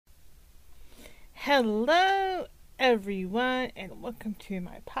Hello, everyone, and welcome to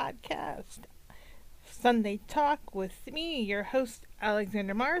my podcast, Sunday Talk with me, your host,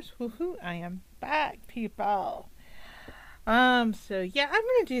 Alexandra Mars. Woohoo, I am back, people. I'm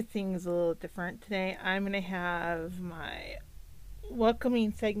gonna do things a little different today. I'm gonna have my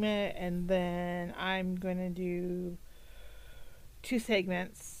welcoming segment, and then I'm gonna do two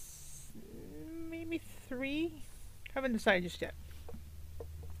segments, maybe three. Haven't decided just yet.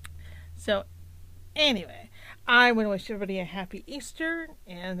 So, anyway, I want to wish everybody a happy Easter,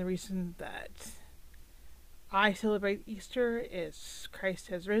 and the reason that I celebrate Easter is Christ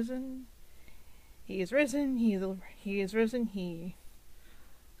has risen. He is risen. He is risen. He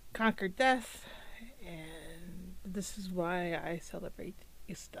conquered death, and this is why I celebrate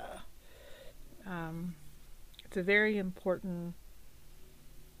Easter. Um, it's a very important.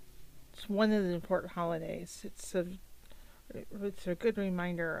 It's one of the important holidays. It's a good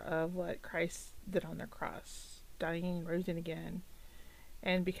reminder of what Christ did on the cross, dying, rising again,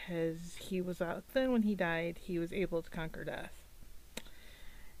 and because he was out then when he died, he was able to conquer death.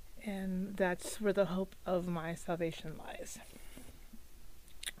 And that's where the hope of my salvation lies.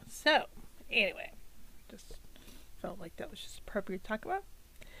 So, anyway, just felt like that was just appropriate to talk about.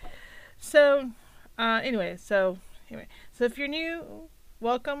 So, so if you're new,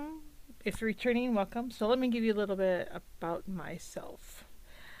 welcome. If you're returning, welcome. So let me give you a little bit about myself.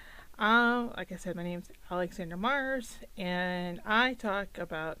 Like I said, my name is Alexandra Mars, and I talk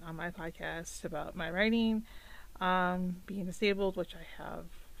about on my podcast about my writing, being disabled, which I have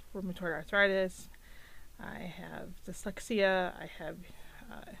rheumatoid arthritis, I have dyslexia, I have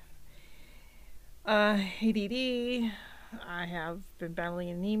ADD, I have been battling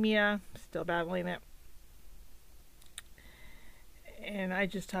anemia, still battling it. And I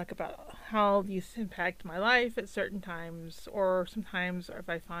just talk about how these impact my life at certain times, or sometimes if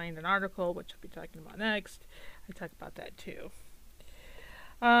I find an article, which I'll be talking about next, I talk about that too.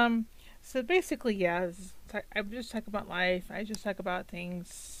 So basically, yeah, I just talk about life. I just talk about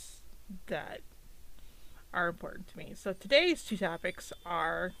things that are important to me. So today's two topics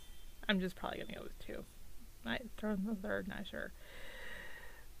are, I'm just probably going to go with two. Might throw in the third, not sure.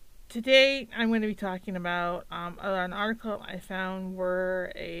 Today, I'm going to be talking about an article I found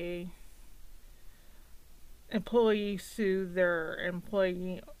where a employee sued their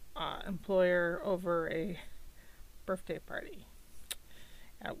employer over a birthday party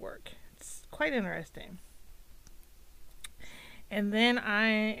at work. It's quite interesting. And then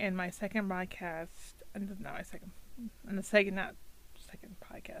in my second podcast, not my second, in the second, not second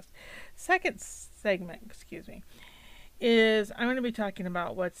podcast, second segment, excuse me, is I'm going to be talking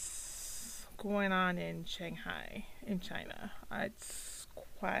about what's going on in Shanghai, in China. It's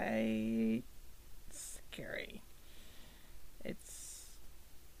quite scary. It's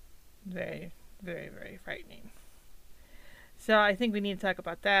very, very, very frightening. So I think we need to talk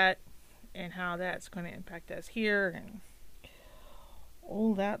about that and how that's going to impact us here and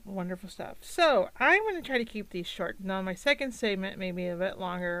all that wonderful stuff. So I'm going to try to keep these short. Now my second segment may be a bit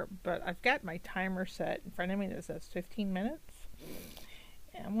longer, but I've got my timer set in front of me that says 15 minutes.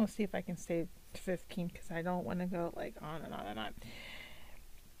 And I'm going to see if I can stay to 15 because I don't want to go like on and on and on.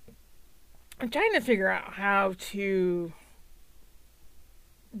 I'm trying to figure out how to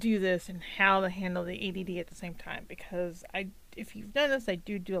do this and how to handle the ADD at the same time, because if you've noticed, I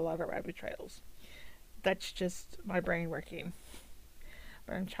do a lot of rabbit trails. That's just my brain working.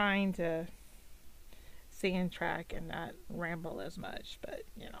 But I'm trying to stay in track and not ramble as much, but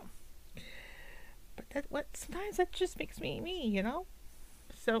sometimes that just makes me.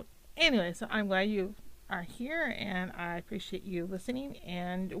 So anyway, so I'm glad you are here, and I appreciate you listening,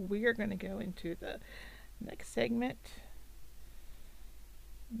 and we are going to go into the next segment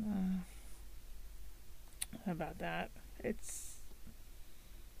about that. It's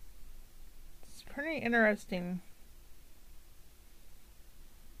pretty interesting.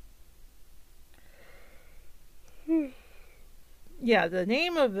 Yeah, the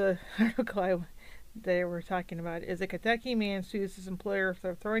name of the article they were talking about is a Kentucky man sues his employer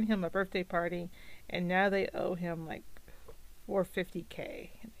for throwing him a birthday party, and now they owe him like $450K.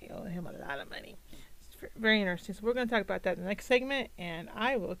 They owe him a lot of money. It's very interesting. So we're going to talk about that in the next segment, and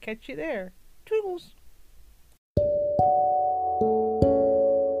I will catch you there. Toodles.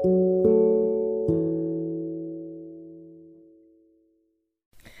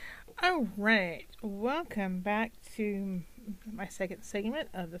 All right, welcome back to my second segment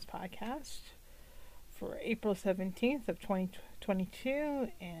of this podcast for April 17th of 2022,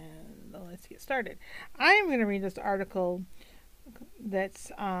 and let's get started. I'm going to read this article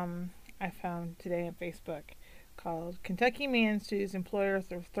that's I found today on Facebook called Kentucky Man Sues Employer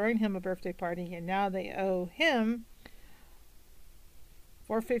for Throwing Him a Birthday Party, and now they owe him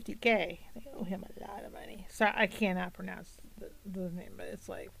 $450K. They owe him a lot of money. So I cannot pronounce the name, but it's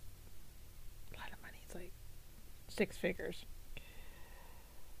like a lot of money. It's like six figures.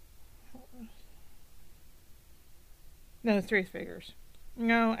 No, three figures.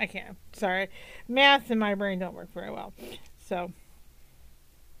 No, I can't. Sorry. Math in my brain don't work very well. So,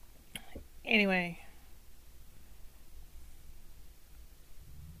 anyway.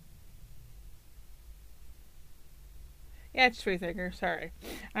 Yeah, it's three figures. Sorry.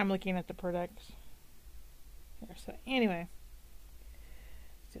 I'm looking at the products. Here, so, anyway.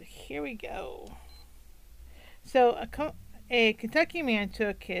 So, here we go. So, a Kentucky man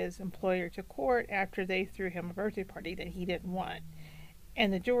took his employer to court after they threw him a birthday party that he didn't want.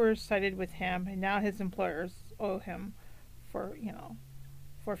 And the jurors sided with him, and now his employers owe him for,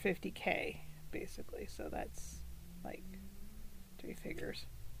 for $50K, basically. So that's like three figures.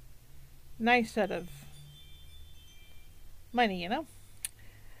 Nice set of money, A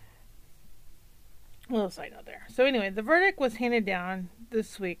little side note there. So anyway, the verdict was handed down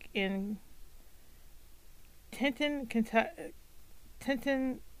this week in Tinton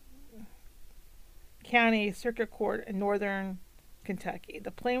County Circuit Court in Northern Kentucky.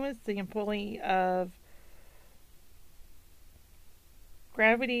 The plaintiff, the employee of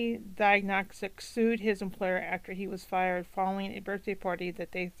Gravity Diagnostics, sued his employer after he was fired following a birthday party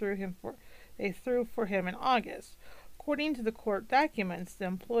that they threw for him in August. According to the court documents, the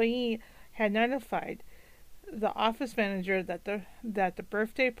employee had notified the office manager that the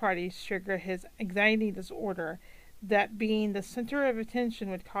birthday parties trigger his anxiety disorder, that being the center of attention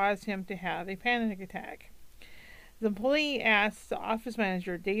would cause him to have a panic attack. The employee asked the office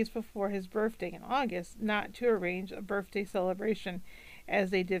manager days before his birthday in August not to arrange a birthday celebration as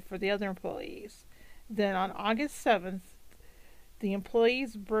they did for the other employees. Then on August 7th, the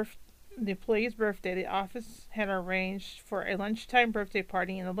employee's birthday, the office had arranged for a lunchtime birthday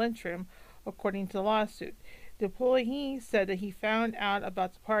party in the lunchroom, according to the lawsuit. The employee said that he found out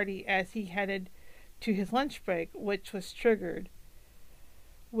about the party as he headed to his lunch break, which triggered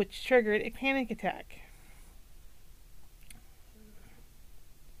a panic attack.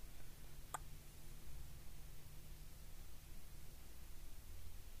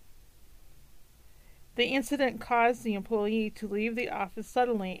 The incident caused the employee to leave the office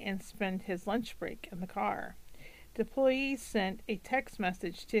suddenly and spend his lunch break in the car. The employee sent a text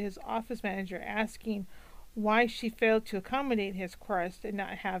message to his office manager asking why she failed to accommodate his request in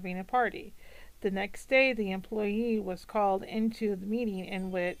not having a party. The next day, the employee was called into the meeting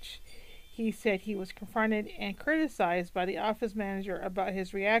in which he said he was confronted and criticized by the office manager about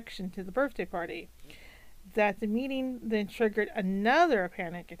his reaction to the birthday party. That the meeting then triggered another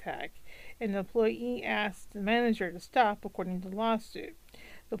panic attack, and the employee asked the manager to stop, according to the lawsuit.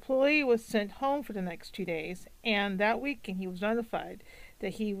 The employee was sent home for the next 2 days, and that weekend he was notified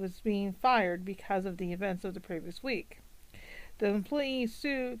that he was being fired because of the events of the previous week. The employee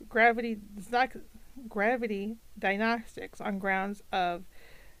sued Gravity Diagnostics on grounds of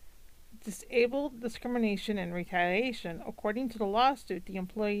disabled discrimination and retaliation. According to the lawsuit, the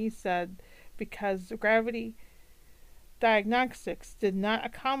employee said because Gravity Diagnostics did not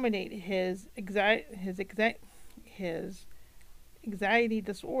accommodate his anxiety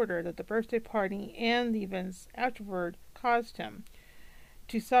disorder, that the birthday party and the events afterward caused him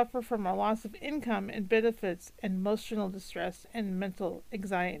to suffer from a loss of income and benefits and emotional distress and mental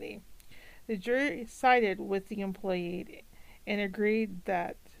anxiety. The jury sided with the employee and agreed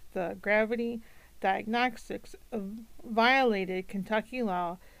that the Gravity Diagnostics violated Kentucky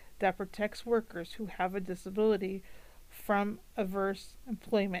law that protects workers who have a disability from adverse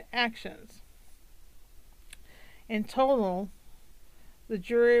employment actions. In total, the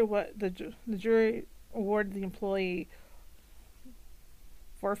jury awarded the employee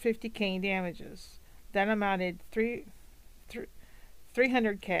 $450K in damages. That amounted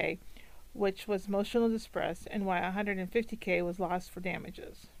 $300K, which was emotional distress, and while $150K was lost for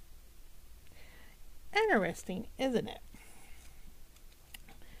damages. Interesting, isn't it?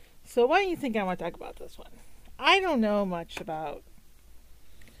 So why do you think I want to talk about this one? I don't know much about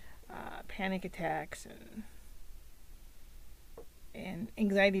panic attacks and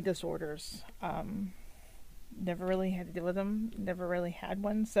anxiety disorders. Never really had to deal with them. Never really had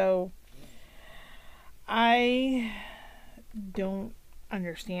one. So I don't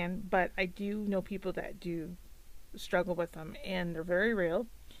understand, but I do know people that do struggle with them, and they're very real,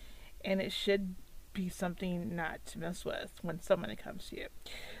 and it should be something not to mess with when someone comes to you.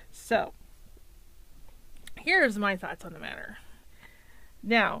 So here's my thoughts on the matter.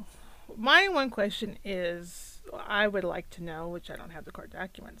 Now, my one question is, I would like to know, which I don't have the court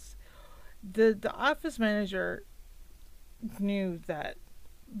documents. The office manager knew that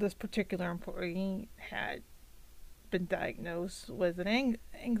this particular employee had been diagnosed with an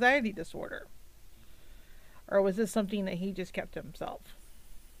anxiety disorder? Or was this something that he just kept to himself?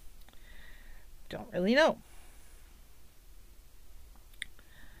 Don't really know.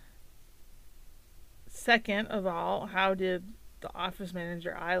 Second of all, how did the office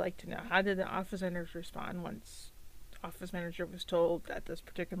manager, I like to know, how did the office manager respond once the office manager was told that this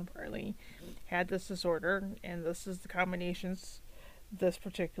particular employee had this disorder and this is the combinations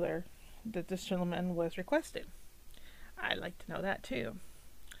that this gentleman was requested? I'd like to know that too.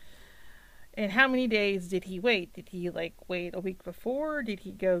 And how many days did he wait? Did he wait a week before? Did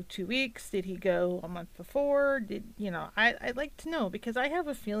he go 2 weeks? Did he go a month before? I'd like to know, because I have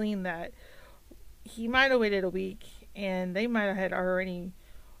a feeling that he might have waited a week and they might have had already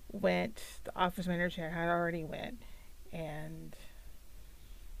the office manager had already went and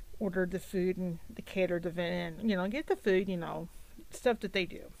ordered the food and the catered event and, get the food, stuff that they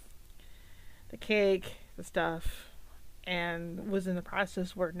do. The cake, the stuff, and was in the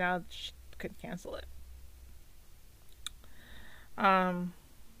process where now she could cancel it.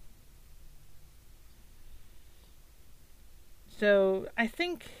 So I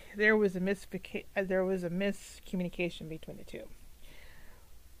think there was a miscommunication between the two.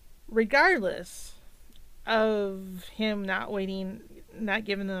 Regardless of him not waiting, not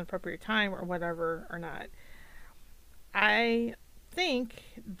giving them the appropriate time or whatever or not, I believe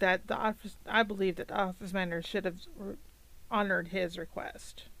that the office manager should have honored his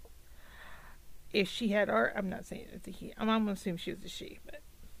request. If she had, or I'm not saying it's a he, I'm going to assume she was a she, but it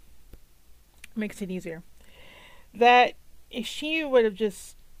makes it easier. That if she would have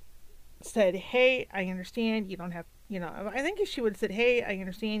just said, hey, I understand, you don't have, I think if she would have said, hey, I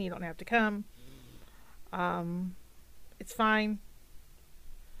understand, you don't have to come, it's fine,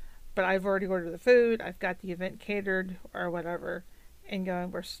 but I've already ordered the food, I've got the event catered, or whatever, and going,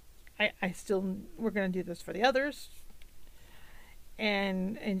 we're going to do this for the others,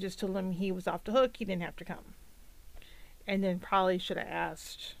 and just told him he was off the hook, he didn't have to come. And then probably should have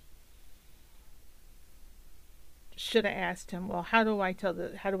asked him, well, how do I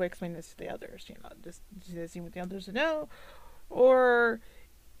explain this to the others? Does he want the others to know? Or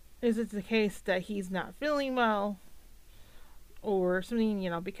is it the case that he's not feeling well? Or something,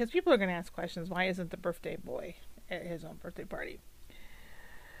 because people are going to ask questions. Why isn't the birthday boy at his own birthday party?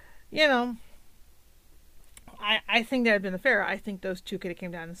 I think that had been fair. I think those two could have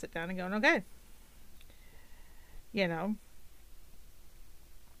came down and sit down and gone, okay.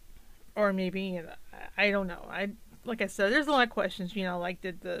 Or maybe, I don't know. Like I said, there's a lot of questions,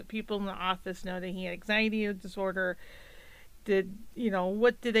 did the people in the office know that he had anxiety disorder?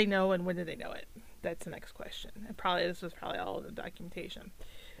 What did they know and when did they know it? That's the next question. And this was probably all of the documentation.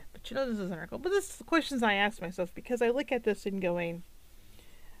 But this is an article. But this is the questions I ask myself, because I look at this and going,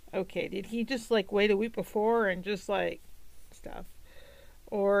 okay, did he just wait a week before and just stuff?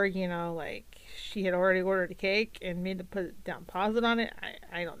 Or, she had already ordered a cake and made to put a down deposit on it?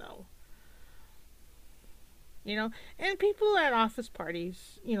 I don't know. And people at office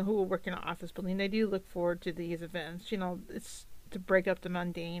parties, who will work in an office building, they do look forward to these events. It's to break up the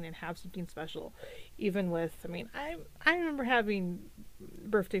mundane and have something special. Even with, I remember having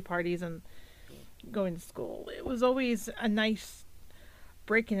birthday parties and going to school. It was always a nice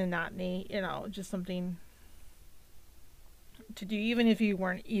break in the monotony, just something to do, even if you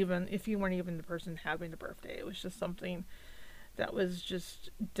weren't even the person having the birthday. It was just something that was just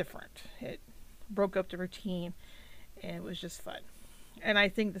different. It broke up the routine, and it was just fun. And I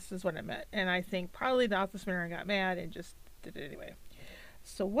think this is what it meant. And I think probably the office manager got mad and just did it anyway.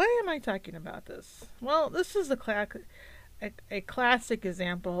 So why am I talking about this? Well, this is a classic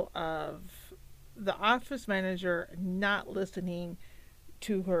example of the office manager not listening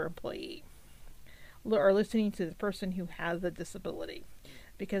to her employee, or listening to the person who has a disability,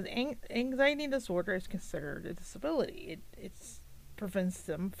 because anxiety disorder is considered a disability. It prevents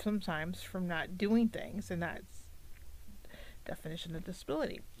them sometimes from not doing things, and that's definition of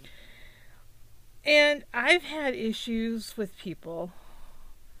disability. And I've had issues with people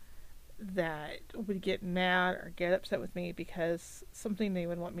that would get mad or get upset with me because something they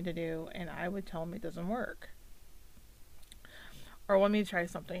would want me to do, and I would tell them it doesn't work, or want me to try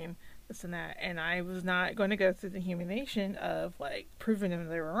something, this and that, and I was not going to go through the humiliation of proving them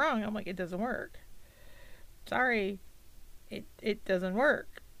they were wrong. I'm like, it doesn't work. Sorry, it doesn't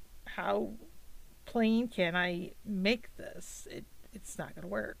work. How plain can I make this? It's not going to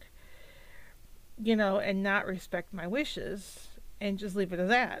work. And not respect my wishes and just leave it as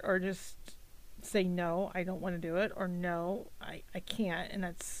that, or just say no, I don't want to do it, or no, I can't, and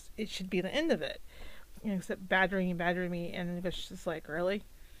it should be the end of it. Except badgering and badgering me, and it's just like, really?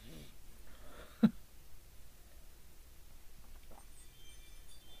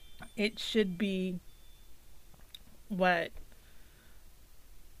 It should be what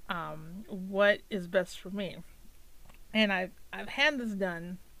what is best for me. And I've had this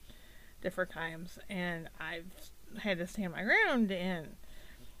done different times, and I've had to stand my ground, and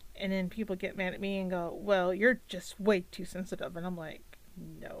then people get mad at me and go, well, you're just way too sensitive. And I'm like,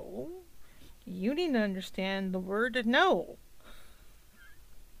 no, you need to understand the word no.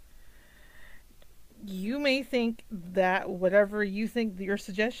 You may think that whatever you think your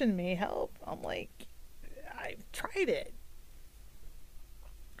suggestion may help. I'm like, I've tried it.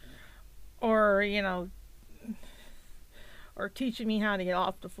 Or, or teaching me how to get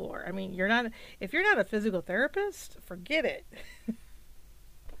off the floor. I mean, if you're not a physical therapist, forget it.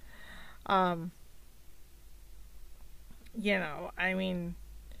 um, I mean,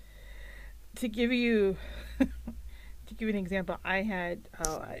 to give you an example, I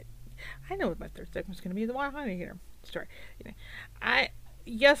know what my third segment is going to be, the Wild Honey Eater story. I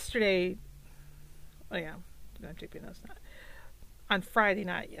yesterday, oh yeah, I'm taking those not on Friday,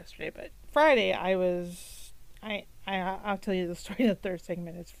 not yesterday, but Friday. I'll tell you the story in the third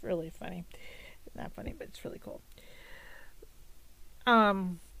segment. It's really funny, not funny, but it's really cool.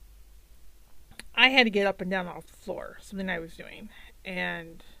 Um, I had to get up and down off the floor, something I was doing,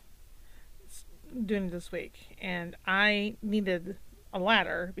 and doing it this week, and I needed a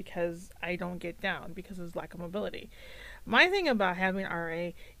ladder because I don't get down because of lack of mobility. My thing about having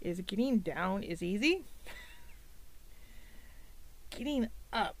RA is getting down is easy. Getting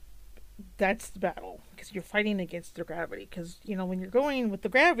up, that's the battle because you're fighting against the gravity. Because when you're going with the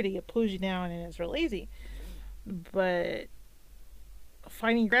gravity, it pulls you down and it's real easy. But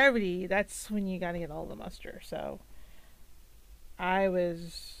fighting gravity, that's when you got to get all the muster. So I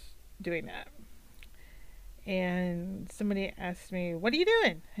was doing that. And somebody asked me, what are you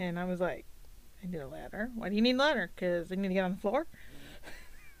doing? And I was like, I need a ladder. Why do you need a ladder? Because I need to get on the floor?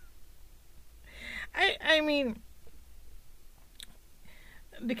 I mean,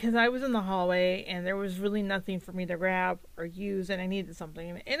 because I was in the hallway and there was really nothing for me to grab or use, and I needed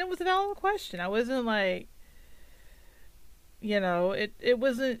something. And it was a valid question. I wasn't like, it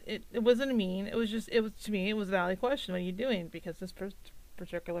wasn't mean. It was to me, it was a valid question. What are you doing? Because this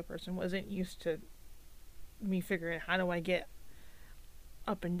particular person wasn't used to me figuring out how do I get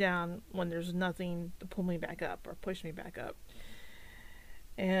up and down when there's nothing to pull me back up or push me back up.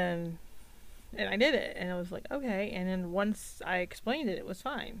 And I did it, and it was like, okay. And then once I explained it, it was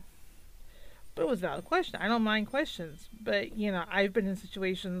fine. But it was a valid question. I don't mind questions. But, I've been in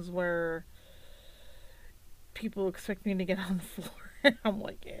situations where people expect me to get on the floor. And I'm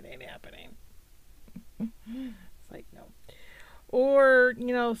like, it ain't happening. It's like, no. Or,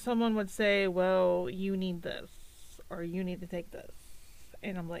 someone would say, well, you need this, or you need to take this.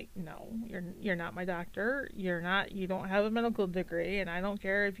 And I'm like, no, you're not my doctor. You don't have a medical degree, and I don't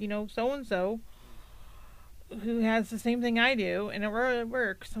care if you know so-and-so who has the same thing I do, and it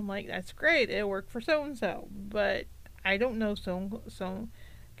works. I'm like, that's great. It worked for so-and-so. But I don't know so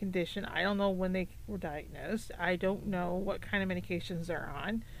condition. I don't know when they were diagnosed. I don't know what kind of medications they're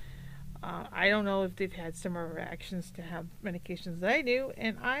on. I don't know if they've had similar reactions to have medications that I do,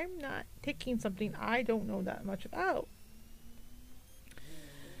 and I'm not taking something I don't know that much about.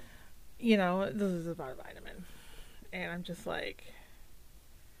 This is about a vitamin. And I'm just like,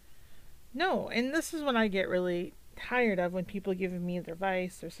 no. And this is when I get really tired of when people give me their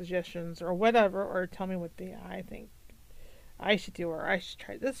advice or suggestions or whatever, or tell me what I think I should do, or I should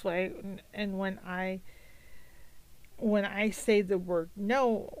try this way. And when I say the word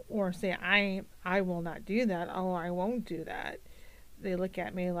no, or say I will not do that, oh, I won't do that, they look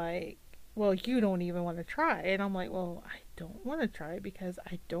at me like, well, you don't even want to try. And I'm like, well, I don't want to try because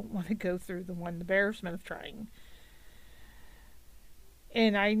I don't want to go through the embarrassment of trying.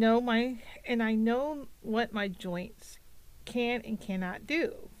 And I know what my joints can and cannot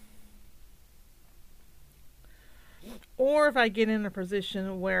do. Or if I get in a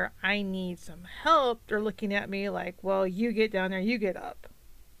position where I need some help, they're looking at me like, well, you get down there, you get up.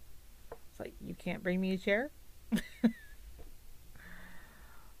 It's like, you can't bring me a chair?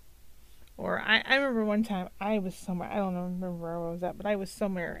 Or I remember one time I was somewhere, I don't remember where I was at, but I was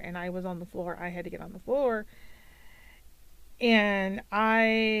somewhere and I was on the floor. I had to get on the floor. And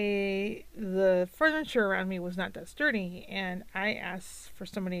the furniture around me was not that sturdy. And I asked for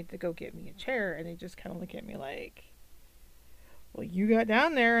somebody to go get me a chair. And they just kind of look at me like, well, you got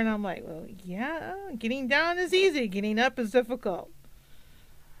down there. And I'm like, well, yeah, getting down is easy. Getting up is difficult.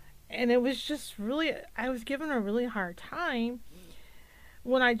 And it was just really, I was given a really hard time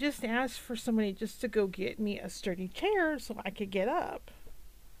when I just asked for somebody just to go get me a sturdy chair so I could get up.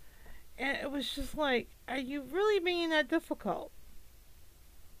 And it was just like, are you really being that difficult?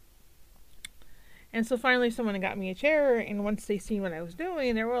 And so finally, someone got me a chair, and once they seen what I was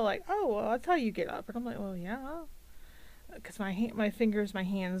doing, they were like, "Oh, well, that's how you get up." And I'm like, "Well, yeah, because my fingers, my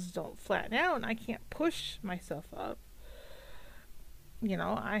hands don't flatten out, and I can't push myself up.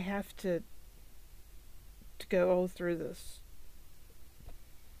 I have to go through this,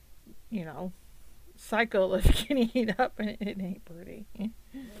 you know, cycle of getting up, and it ain't pretty,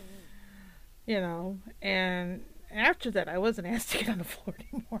 And after that, I wasn't asked to get on the floor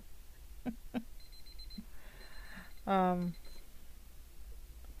anymore. Um,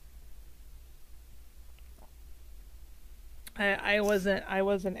 I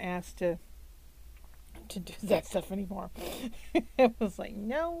wasn't asked to do that stuff anymore. It was like,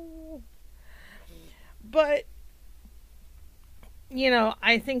 no. But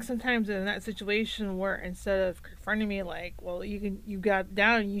I think sometimes in that situation where instead of confronting me like, well, you got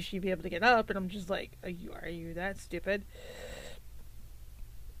down, you should be able to get up, and I'm just like, are you that stupid?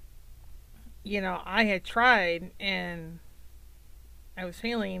 I had tried and I was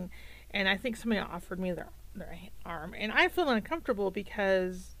failing, and I think somebody offered me their arm, and I feel uncomfortable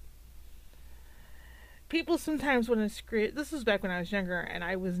because people sometimes want to screw. This was back when I was younger, and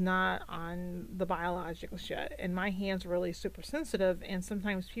I was not on the biologicals yet, and my hands were really super sensitive, and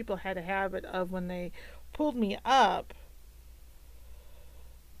sometimes people had a habit of when they pulled me up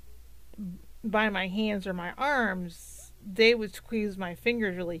by my hands or my arms, they would squeeze my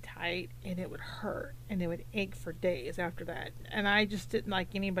fingers really tight, and it would hurt, and it would ache for days after that. And I just didn't like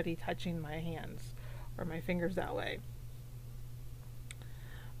anybody touching my hands or my fingers that way.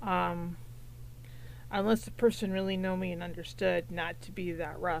 Um, Unless the person really knew me and understood not to be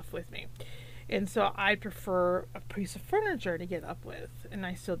that rough with me. And so I prefer a piece of furniture to get up with, and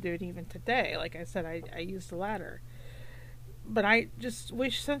I still do it even today. Like I said, I use the ladder. But I just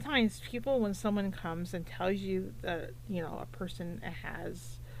wish sometimes people, when someone comes and tells you that, a person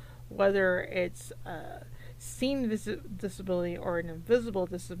has, whether it's a seen disability or an invisible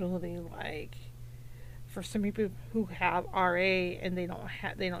disability, like for some people who have RA and they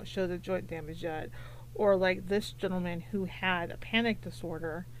don't show the joint damage yet, or like this gentleman who had a panic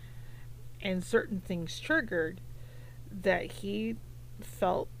disorder and certain things triggered, that he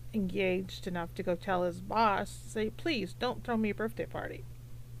felt engaged enough to go tell his boss, say, please don't throw me a birthday party.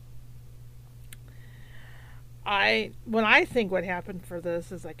 When I think what happened for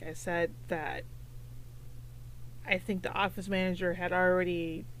this is, like I said, that I think the office manager had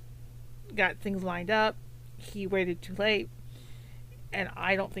already got things lined up. He waited too late, and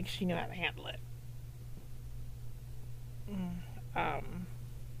I don't think she knew how to handle it. Um,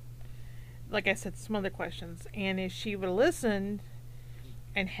 like I said, some other questions, and if she would have listened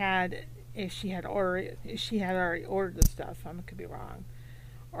and if she had already ordered the stuff, I could be wrong,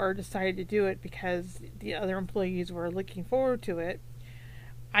 or decided to do it because the other employees were looking forward to it,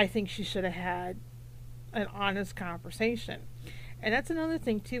 I think she should have had an honest conversation. And that's another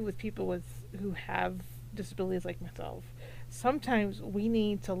thing too with people who have disabilities like myself. Sometimes we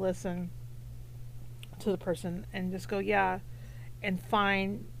need to listen to the person and just go, yeah, and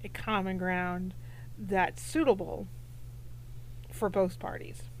find a common ground that's suitable for both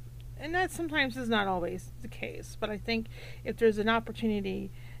parties. And that sometimes is not always the case, but I think if there's an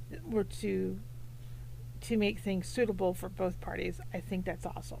opportunity to make things suitable for both parties, I think that's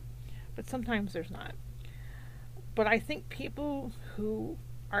awesome. But sometimes there's not. But I think people who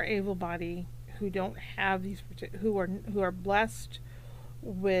are able-bodied, who don't have who are blessed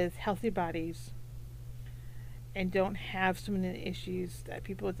with healthy bodies and don't have some of the issues that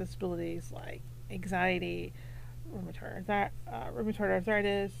people with disabilities like anxiety, rheumatoid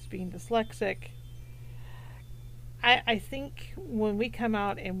arthritis, being dyslexic. I think when we come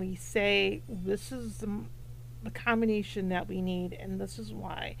out and we say this is the combination that we need and this is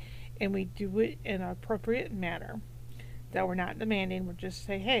why, and we do it in an appropriate manner, that we're not demanding, we're just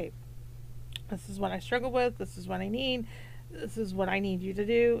say, hey, this is what I struggle with, this is what I need, this is what I need you to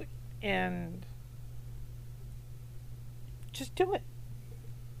do, and just do it.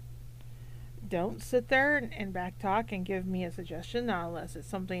 Don't sit there and back talk and give me a suggestion, not unless it's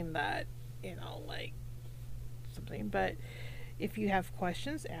something that, like something. But if you have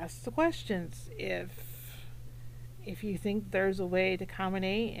questions, ask the questions. If you think there's a way to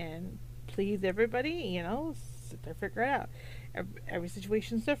accommodate and please everybody, sit there, figure it out. Every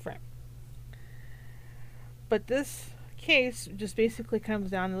situation's different. But this case just basically comes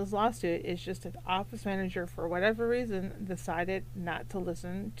down to this lawsuit is just an office manager, for whatever reason, decided not to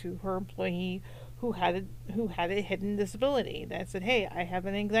listen to her employee who had a hidden disability. That said, hey, I have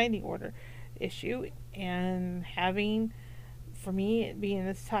an anxiety order issue, and having, for me, being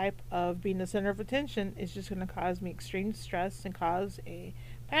this type of being the center of attention is just going to cause me extreme stress and cause a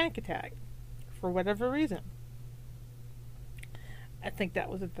panic attack for whatever reason. I think that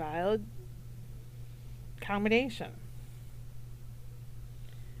was a valid accommodation.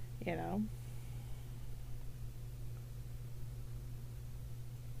 You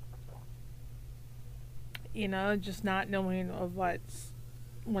know? Just not knowing of what's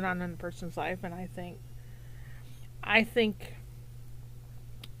went on in a person's life, and I think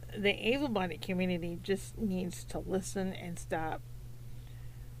the able-bodied community just needs to listen and stop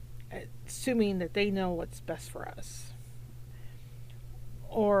assuming that they know what's best for us,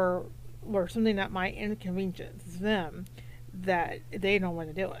 or something that might inconvenience them, that they don't want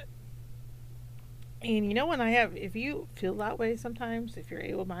to do it. And if you feel that way sometimes, if you're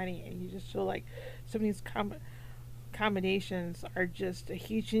able-bodied and you just feel like some of these accommodations are just a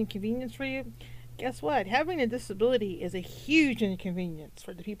huge inconvenience for you, guess what? Having a disability is a huge inconvenience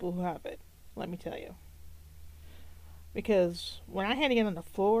for the people who have it. Let me tell you. Because when I had to get on the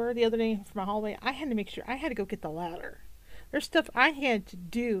floor the other day for my hallway, I had to make sure I had to go get the ladder. There's stuff I had to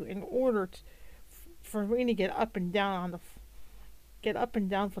do in order for me to get up and down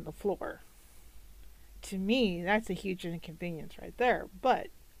from the floor. To me, that's a huge inconvenience right there. But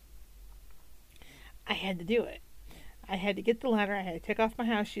I had to do it. I had to get the ladder, I had to take off my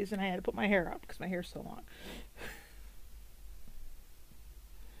house shoes, and I had to put my hair up because my hair's so long.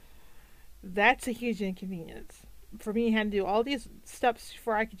 That's a huge inconvenience. For me, I had to do all these steps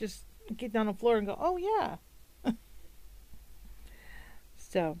before I could just get down on the floor and go, oh yeah.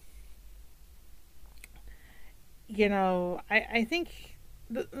 So, I think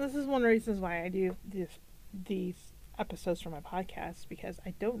this is one of the reasons why I do these episodes for my podcast, because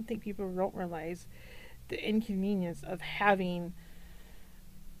I don't think people don't realize the inconvenience of having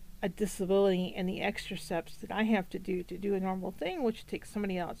a disability and the extra steps that I have to do a normal thing, which takes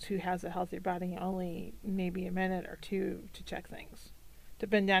somebody else who has a healthy body only maybe a minute or two to check things, to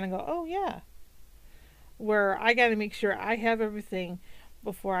bend down and go, oh yeah, where I got to make sure I have everything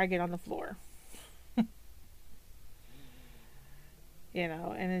before I get on the floor.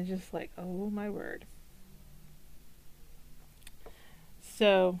 And it's just like, oh my word.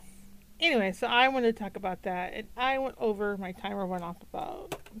 So anyway, so I wanted to talk about that, and I went over, my timer went off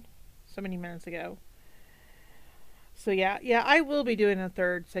about so many minutes ago. So yeah, I will be doing a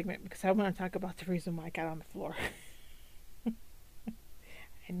third segment because I want to talk about the reason why I got on the floor. I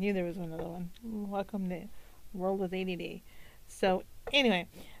knew there was another one. Welcome to World with ADD. So anyway,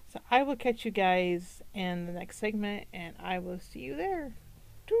 so I will catch you guys in the next segment, and I will see you there.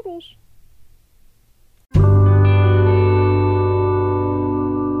 Toodles.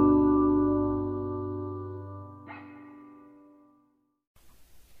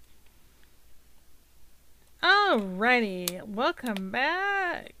 Alrighty, welcome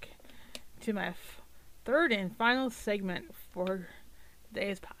back to my third and final segment for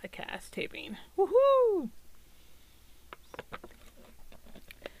today's podcast taping. Woohoo!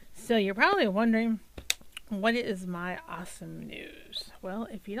 So you're probably wondering, what is my awesome news? Well,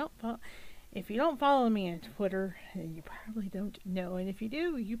 if you don't follow me on Twitter, then you probably don't know, and if you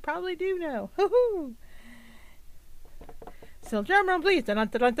do, you probably do know. Woohoo! So drum roll, please.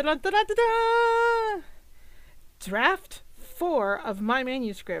 Da-da-da-da-da-da-da-da! Draft 4 of my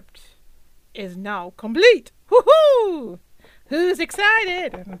manuscript is now complete. Woohoo! Who's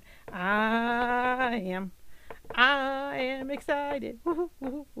excited? I am excited.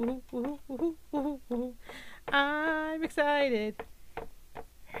 I'm excited.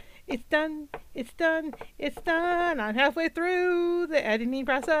 It's done. I'm halfway through the editing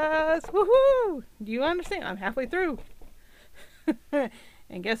process. Woohoo! Do you understand? I'm halfway through.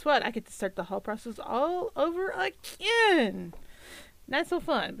 And guess what? I get to start the whole process all over again. Not so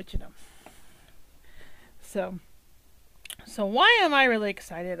fun, but So why am I really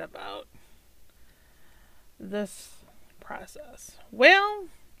excited about this process? Well,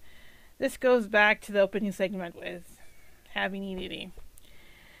 this goes back to the opening segment with having EDD.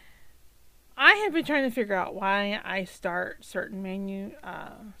 I have been trying to figure out why I start certain manuscript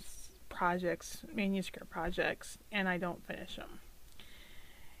projects, and I don't finish them.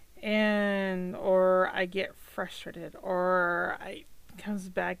 Or I get frustrated, or it comes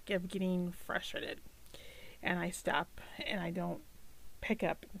back of getting frustrated, and I stop, and I don't pick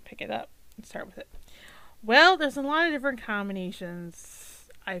it up and start with it. Well, there's a lot of different combinations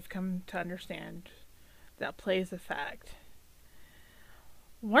I've come to understand that plays a fact.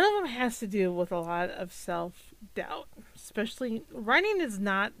 One of them has to do with a lot of self doubt, especially writing is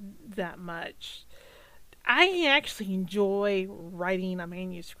not that much. I actually enjoy writing a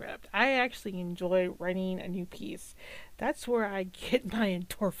manuscript. I actually enjoy writing a new piece. That's where I get my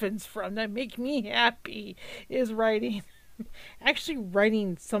endorphins from that make me happy is writing. Actually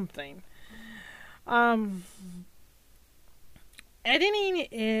writing something. Um Editing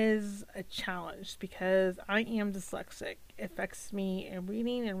is a challenge because I am dyslexic. It affects me in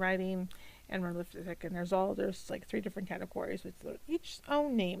reading and writing and arithmetic, and there's like three different categories with each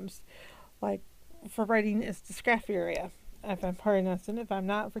own names. Like for writing, it's dysgraphia area. If I'm pronouncing, if I'm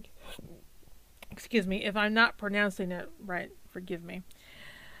not, excuse me, if I'm not pronouncing it right, forgive me.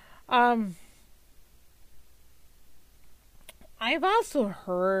 Um, I've also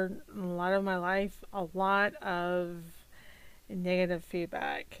heard a lot of my life a lot of negative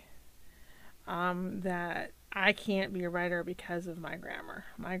feedback that I can't be a writer because of my grammar.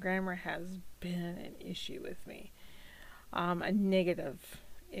 My grammar has been an issue with me, a negative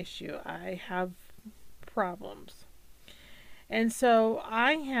issue. I have problems. And so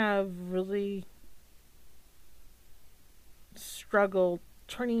I have really struggled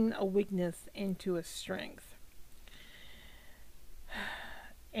turning a weakness into a strength.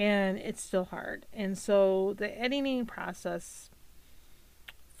 And it's still hard. And so the editing process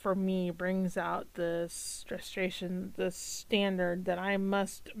for me brings out this frustration, this standard that I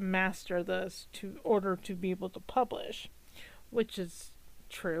must master this to order to be able to publish, which is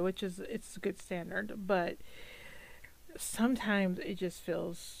true, it's a good standard, but sometimes it just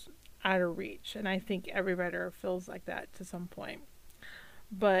feels out of reach, and I think every writer feels like that to some point.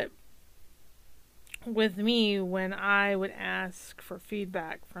 But with me, when I would ask for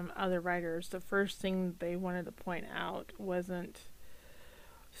feedback from other writers, the first thing they wanted to point out wasn't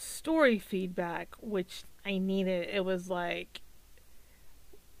story feedback, which I needed. It was like,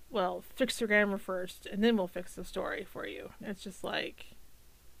 well, fix your grammar first, and then we'll fix the story for you. It's just like,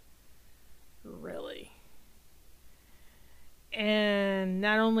 really? And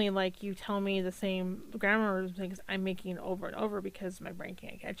not only like you tell me the same grammar mistakes I'm making over and over because my brain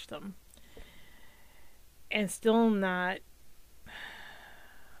can't catch them, and still not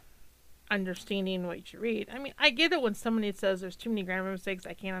understanding what you read. I mean, I get it when somebody says there's too many grammar mistakes,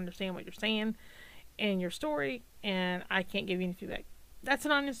 I can't understand what you're saying in your story, and I can't give you any feedback. That's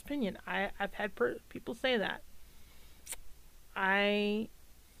an honest opinion. I've had people say that. I'm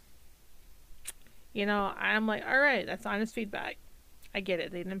like, all right, that's honest feedback. I get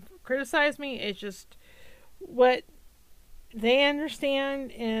it. They didn't criticize me. It's just what they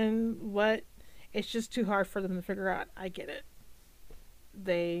understand and what it's just too hard for them to figure out. I get it.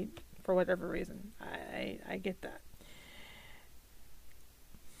 They, for whatever reason, I get that.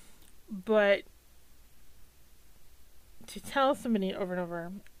 But to tell somebody over and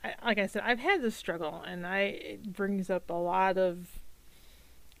over, like I said, I've had this struggle, and it brings up a lot of,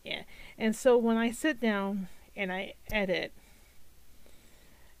 yeah. And so when I sit down and I edit,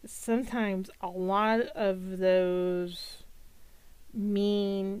 sometimes a lot of those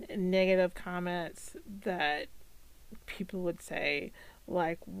mean, negative comments that people would say,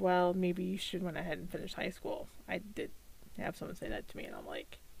 like, well, maybe you should went ahead and finish high school. I did have someone say that to me, and I'm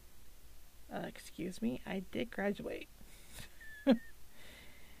like, excuse me, I did graduate.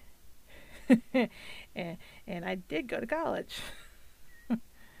 and I did go to college.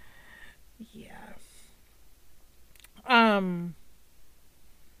 Yeah.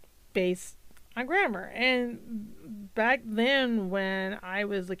 Based on grammar. And back then, when I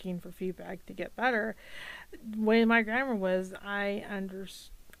was looking for feedback to get better, the way my grammar was, I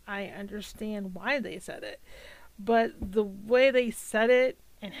understand why they said it. But the way they said it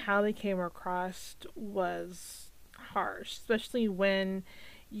and how they came across was harsh, especially when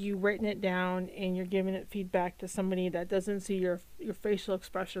you've written it down and you're giving it feedback to somebody that doesn't see your facial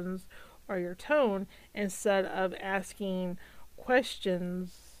expressions or your tone, instead of asking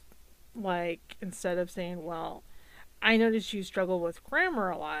questions like, instead of saying, well, I noticed you struggle with grammar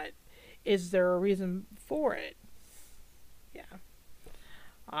a lot. Is there a reason for it? Yeah.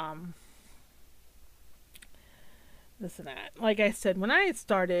 This and that. Like I said, when I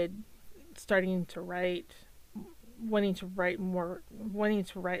starting to write, wanting to write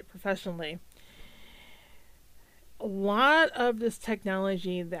professionally, a lot of this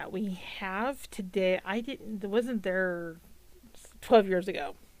technology that we have today, it wasn't there 12 years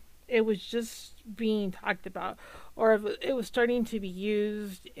ago. It was just being talked about, or if it was starting to be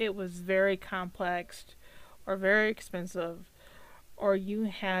used, it was very complex or very expensive, or you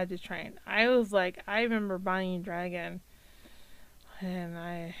had to train. I remember buying Dragon, and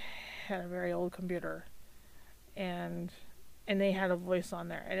I had a very old computer, and they had a voice on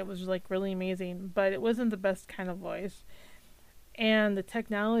there, and it was like really amazing, but it wasn't the best kind of voice. And the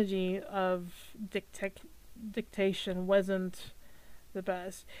technology of dictation wasn't the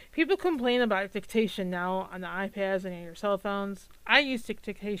best. People complain about dictation now on the iPads and your cell phones. I used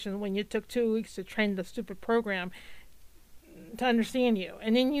dictation when you took 2 weeks to train the stupid program to understand you,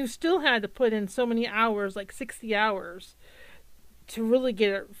 and then you still had to put in so many hours, like 60 hours, to really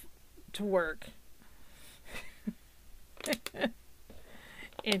get it to work.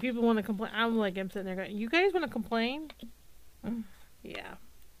 And people want to complain. I'm sitting there going, "You guys want to complain?" Yeah.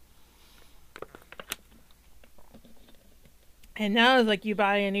 And now it's like you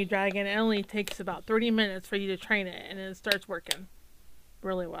buy a new dragon, it only takes about 30 minutes for you to train it, and it starts working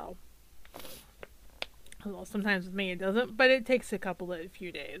really well. Well, sometimes with me it doesn't, but it takes a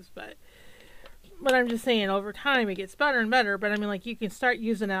few days. But I'm just saying, over time it gets better and better. But I mean, like, you can start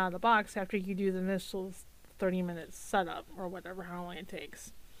using it out of the box after you do the initial 30-minute setup or whatever, how long it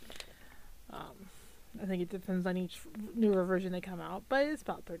takes. I think it depends on each newer version they come out, but it's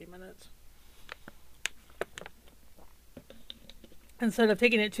about 30 minutes. Instead of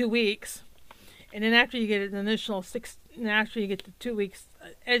taking it 2 weeks, and then after you get an initial and after you get the 2 weeks,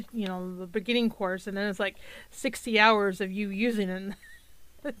 the beginning course, and then it's like 60 hours of you using it.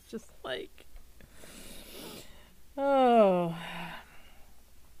 It's just like, oh,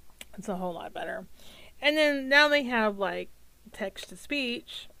 it's a whole lot better. And then now they have like text to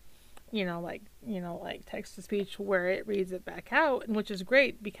speech, like text to speech where it reads it back out, and which is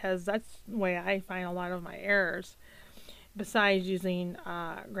great because that's the way I find a lot of my errors. Besides using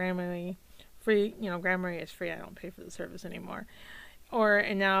Grammarly free, Grammarly is free. I don't pay for the service anymore.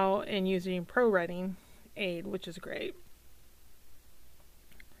 And now in using ProWriting Aid, which is great.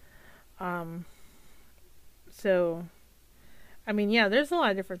 So, I mean, yeah, there's a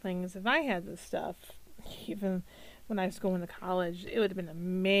lot of different things. If I had this stuff, even when I was going to college, it would have been a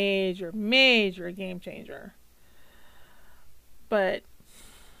major, major game changer. But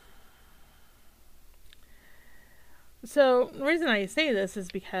so the reason I say this is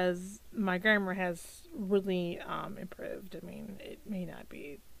because my grammar has really improved. I mean, it may not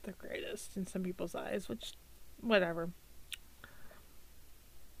be the greatest in some people's eyes, which, whatever.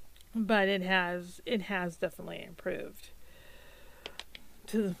 But it has definitely improved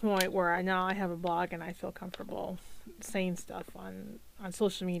to the point where I have a blog and I feel comfortable saying stuff on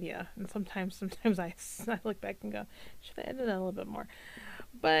social media. And sometimes I look back and go, should I edit that a little bit more?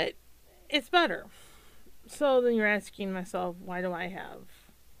 But it's better. So then you're asking myself, why do I have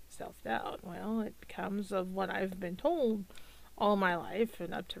self-doubt? Well, it comes of what I've been told all my life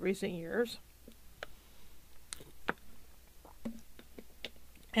and up to recent years.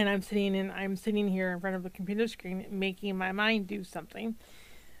 And I'm sitting here in front of a computer screen making my mind do something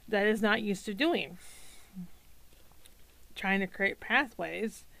that is not used to doing. Trying to create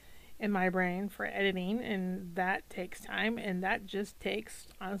pathways in my brain for editing, and that takes time, and that just takes,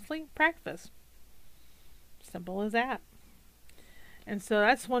 honestly, practice. Simple as that. And so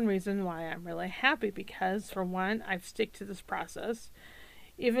that's one reason why I'm really happy, because for one, I've stick to this process.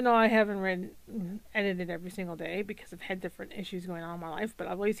 Even though I haven't edited every single day because I've had different issues going on in my life, but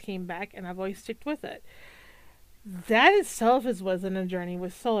I've always came back and I've always sticked with it. That itself wasn't a journey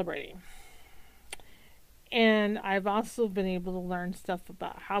with celebrating. And I've also been able to learn stuff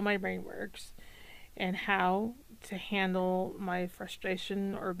about how my brain works and how to handle my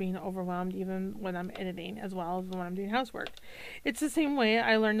frustration or being overwhelmed even when I'm editing, as well as when I'm doing housework. It's the same way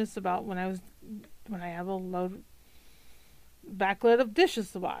I learned this about when I have a backload of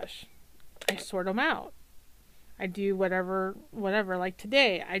dishes to wash. I sort them out. I do whatever. Like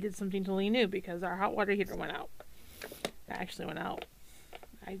today, I did something totally new because our hot water heater went out. It actually went out.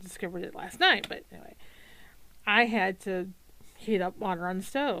 I discovered it last night, but anyway. I had to heat up water on the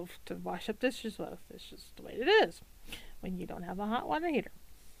stove to wash up dishes with. It's just the way it is when you don't have a hot water heater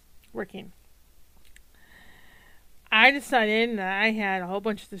working. I decided that I had a whole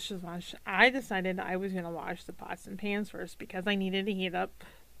bunch of dishes to wash. I decided I was going to wash the pots and pans first because I needed to heat up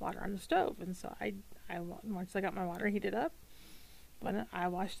water on the stove. And so I once I got my water heated up, but I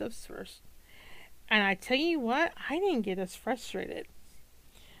washed those first. And I tell you what, I didn't get as frustrated.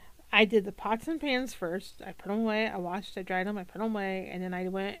 I did the pots and pans first. I put them away. I washed, I dried them, I put them away. And then I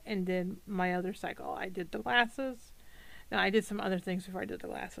went and did my other cycle. I did the glasses. No, I did some other things before I did the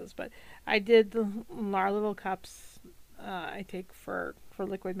glasses. But I did our little cups I take for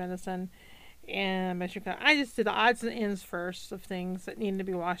liquid medicine and measuring cup. I just did the odds and ends first of things that needed to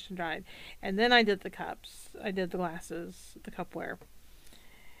be washed and dried. And then I did the cups. I did the glasses, the cupware.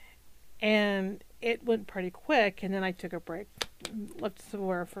 And it went pretty quick. And then I took a break. Left the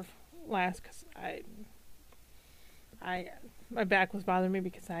silverware for last because My back was bothering me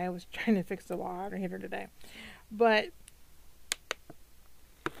because I was trying to fix the water heater today. But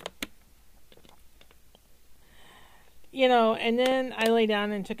and then I lay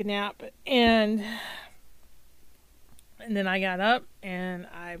down and took a nap, and then I got up and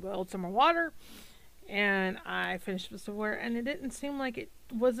I boiled some more water and I finished with silverware, and it didn't seem like it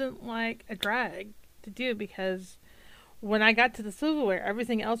wasn't like a drag to do, because when I got to the silverware,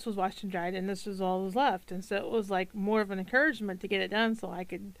 everything else was washed and dried, and this was all that was left. And so it was like more of an encouragement to get it done so I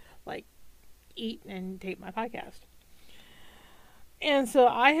could like eat and tape my podcast. And so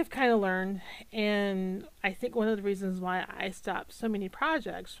I have kind of learned, and I think one of the reasons why I stopped so many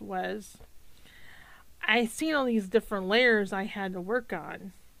projects was I seen all these different layers I had to work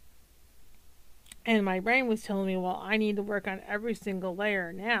on. And my brain was telling me, well, I need to work on every single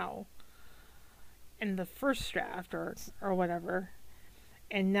layer now in the first draft or whatever.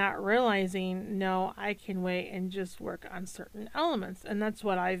 And not realizing, no, I can wait and just work on certain elements. And that's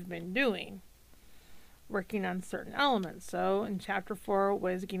what I've been doing. Working on certain elements. So in chapter 4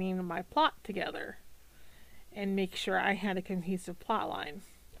 was getting my plot together. And make sure I had a cohesive plot line.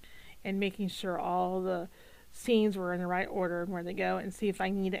 And making sure all the scenes were in the right order and where they go, and see if I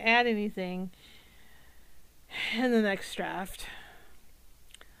need to add anything in the next draft.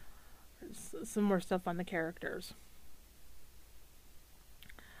 Some more stuff on the characters.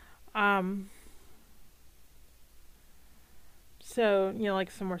 So,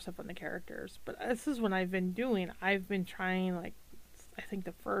 like some more stuff on the characters. But this is what I've been doing. I've been trying, like, I think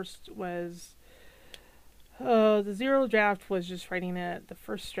the first was the zero draft was just writing it. The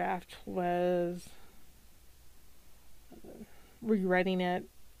first draft was rewriting it,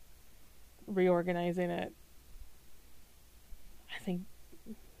 reorganizing it. I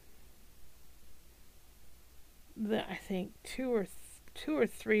think two or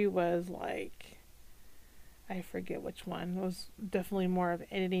three was like, I forget which one. It was definitely more of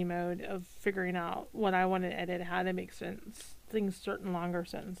editing mode, of figuring out what I want to edit, how to make things certain longer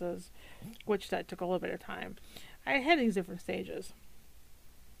sentences, which that took a little bit of time. I had these different stages.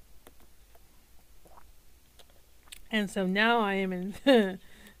 And so now I am in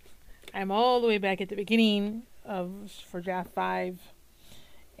I'm all the way back at the beginning for draft 5,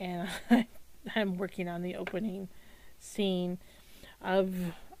 and I'm working on the opening scene of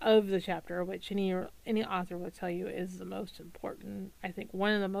the chapter, which any author will tell you is the most important. I think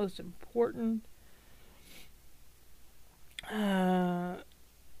one of the most important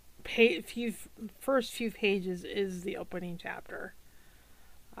first few pages is the opening chapter.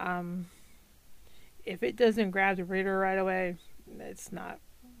 If it doesn't grab the reader right away, it's not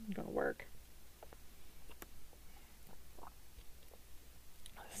going to work.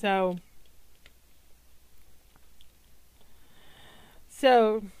 So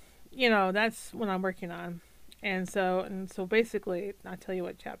that's what I'm working on. And so basically, I'll tell you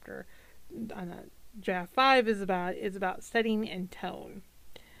what chapter on draft 5 is about. Is about setting and tone.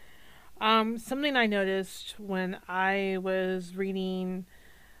 Something I noticed when I was reading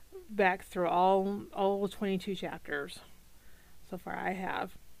back through all 22 chapters so far, I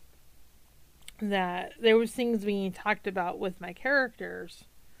have, that there was things being talked about with my characters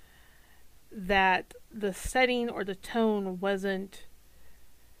that the setting or the tone wasn't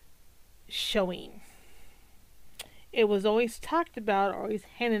showing. It was always talked about, or always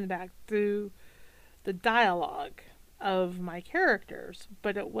handed back through the dialogue of my characters,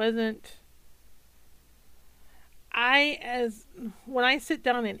 but it wasn't. When I sit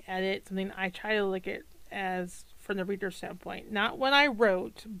down and edit something, I try to look at as from the reader's standpoint, not what I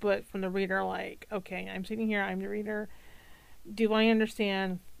wrote, but from the reader. Like, okay, I'm sitting here, I'm the reader. Do I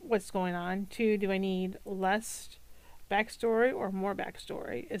understand what's going on? 2, do I need less backstory or more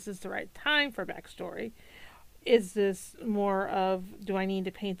backstory? Is this the right time for backstory? Is this more of, do I need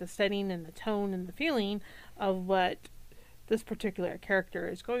to paint the setting and the tone and the feeling of what this particular character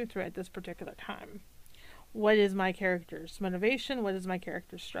is going through at this particular time? What is my character's motivation? What is my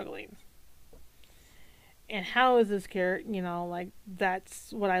character struggling? And how is this character,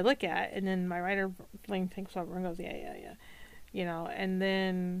 that's what I look at. And then my writer thinks over and goes, yeah. And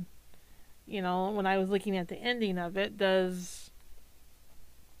then, when I was looking at the ending of it, does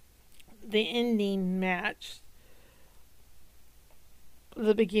the ending match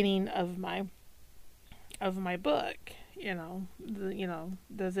the beginning of my book?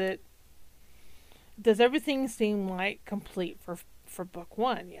 Does everything seem like complete for book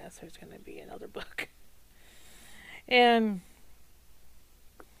 1? Yes, there's going to be another book. And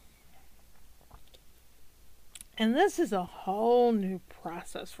this is a whole new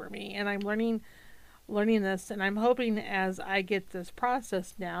process for me, and I'm learning this, and I'm hoping as I get this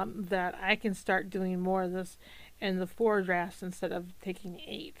process down that I can start doing more of this in the 4 drafts instead of taking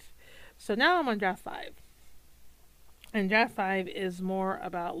 8. So now I'm on draft 5. And draft 5 is more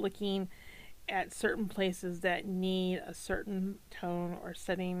about looking at certain places that need a certain tone or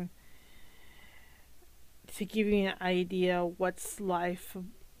setting to give you an idea what's life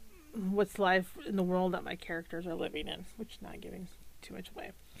in the world that my characters are living in, which is not giving too much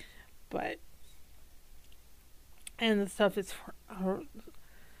away. But and the stuff is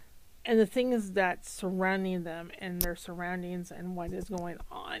and the things that surrounding them and their surroundings and what is going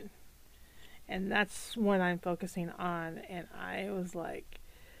on. And that's what I'm focusing on. And I was like,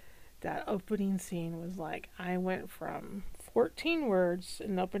 that opening scene was like, I went from 14 words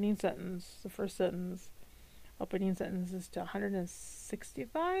in the opening sentence, the first sentence, opening sentences, to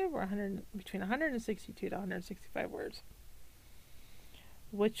 165 or 100, between 162 to 165 words,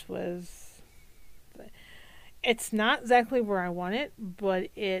 which was, it's not exactly where I want it, but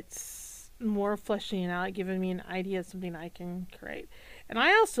it's more fleshing out, giving me an idea of something I can create. And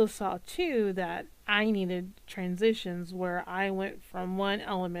I also saw too that I needed transitions where I went from one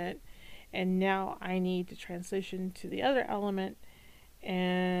element and now I need to transition to the other element,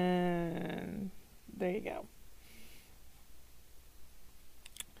 and there you go.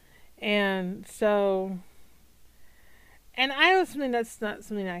 And so, and I was something that's not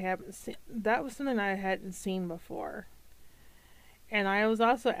something I haven't seen. That was something I hadn't seen before. And I was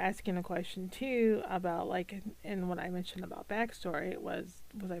also asking a question too about, like, and what I mentioned about backstory was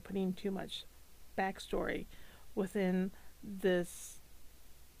I putting too much backstory within this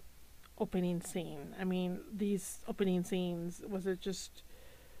opening scene? I mean, these opening scenes, was it just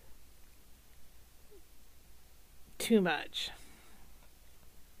too much?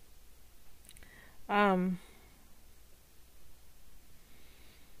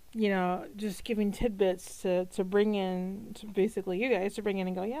 You know, just giving tidbits to bring in, to basically you guys to bring in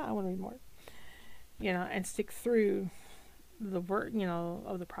and go, yeah, I want to read more, you know, and stick through the work, you know,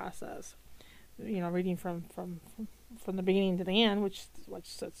 of the process, you know, reading from the beginning to the end, which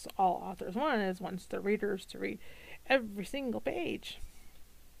that's all authors want, is wants their readers to read every single page.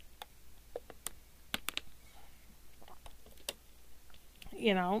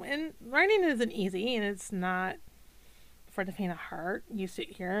 You know, and writing isn't easy, and it's not for the faint of heart. You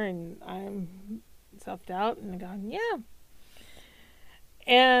sit here and I'm self-doubt and going, yeah.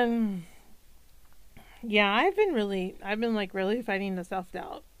 And yeah, I've been really fighting the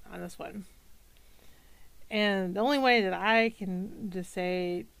self-doubt on this one. And the only way that I can just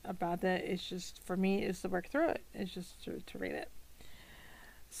say about that is just, for me, is to work through it. It's just to read it.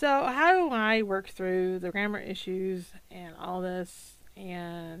 So how do I work through the grammar issues and all this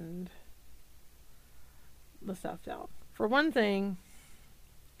and the self-doubt? For one thing,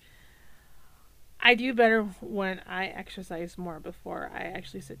 I do better when I exercise more before I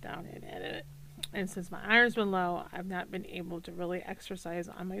actually sit down and edit it. And since my iron's been low, I've not been able to really exercise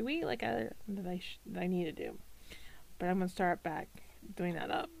on my Wii like that I need to do. But I'm going to start back doing that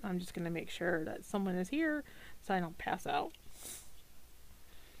up. I'm just going to make sure that someone is here so I don't pass out.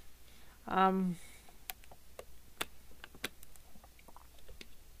 I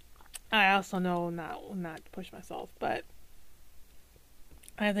also know not to push myself, but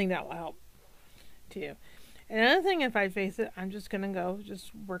I think that will help too. And another thing, if I face it, I'm just going to go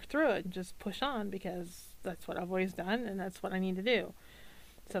just work through it and just push on, because that's what I've always done and that's what I need to do.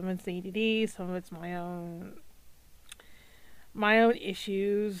 Some of it's the ADD, some of it's my own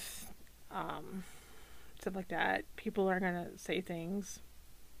issues, stuff like that. People are going to say things.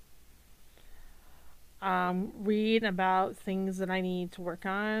 Read about things that I need to work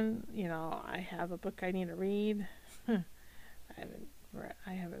on. You know, I have a book I need to read. I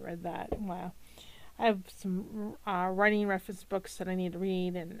haven't read that in a while. I have some writing reference books that I need to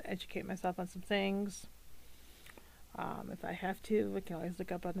read and educate myself on some things. If I have to, I can always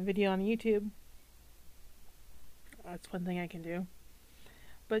look up on the video on YouTube. That's one thing I can do.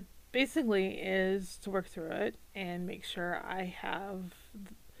 But basically is to work through it and make sure I have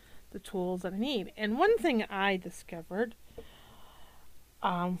the tools that I need. And one thing I discovered,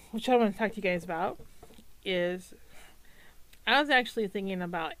 which I want to talk to you guys about, is I was actually thinking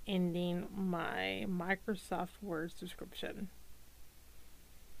about ending my Microsoft Word subscription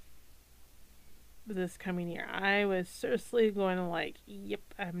this coming year. I was seriously going to like, yep,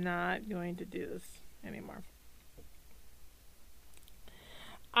 I'm not going to do this anymore.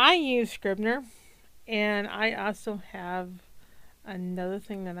 I use Scrivener, and I also have another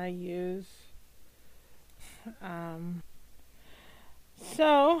thing that I use.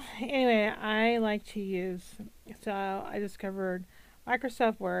 So anyway, I like to use, so I discovered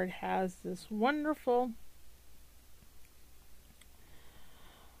Microsoft Word has this wonderful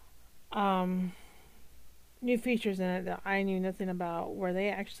new features in it that I knew nothing about, where they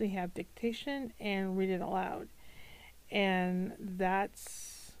actually have dictation and read it aloud. And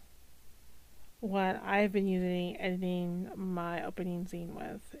that's what I've been using editing my opening scene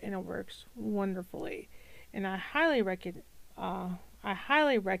with, and it works wonderfully. And uh, I highly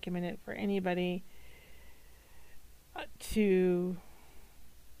recommend it for anybody to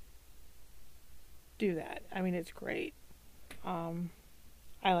do that. I mean, it's great. Um,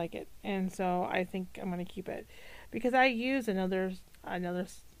 I like it, and so I think I'm going to keep it because I use another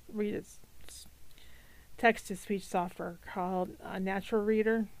read it text to speech software called Natural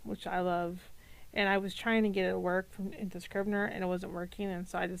Reader, which I love. And I was trying to get it to work into Scrivener, and it wasn't working, and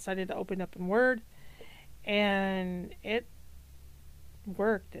so I decided to open it up in Word, and it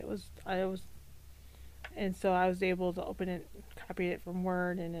worked. And so I was able to open it, copy it from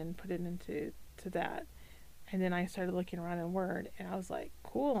Word, and then put it into that. And then I started looking around in Word, and I was like,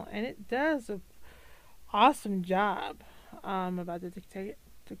 cool, and it does an awesome job about the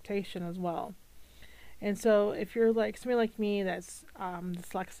dictation as well. And so if you're like somebody like me that's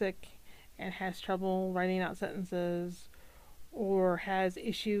dyslexic and has trouble writing out sentences, or has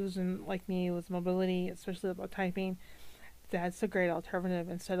issues and like me with mobility, especially about typing, that's a great alternative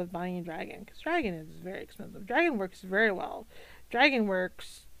instead of buying Dragon, because Dragon is very expensive. Dragon works very well. Dragon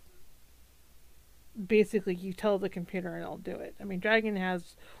works basically, you tell the computer and it'll do it. I mean, Dragon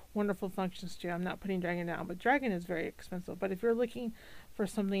has wonderful functions too. I'm not putting Dragon down, but Dragon is very expensive. But if you're looking for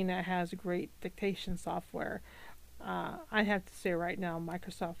something that has great dictation software, I have to say right now,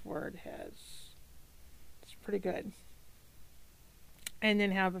 Microsoft Word it's pretty good. And then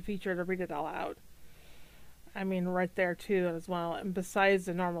have a feature to read it all out. I mean, right there too as well. And besides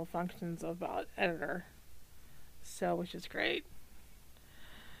the normal functions of editor, so which is great.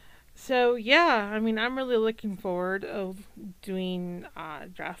 So yeah, I mean, I'm really looking forward of doing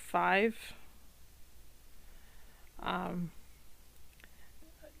draft 5. Um,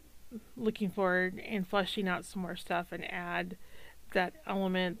 Looking forward and fleshing out some more stuff and add that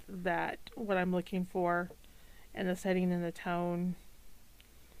element, that what I'm looking for, and the setting and the tone.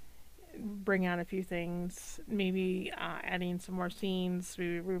 Bring out a few things, maybe adding some more scenes,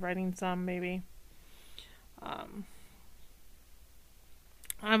 maybe rewriting some, maybe. Um,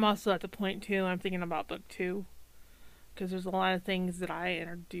 I'm also at the point too, I'm thinking about book 2, because there's a lot of things that I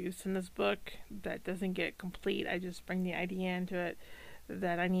introduce in this book that doesn't get complete. I just bring the idea into it,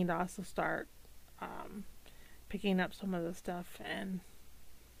 that I need to also start picking up some of the stuff and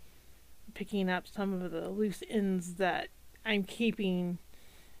picking up some of the loose ends that I'm keeping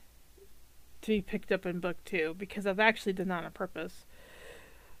to be picked up in book 2, because I've actually done that on purpose.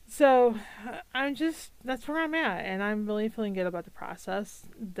 So that's where I'm at, and I'm really feeling good about the process,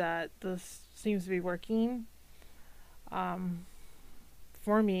 that this seems to be working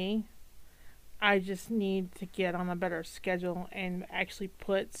for me. I just need to get on a better schedule and actually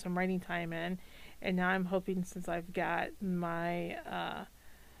put some writing time in. And now I'm hoping, since I've got my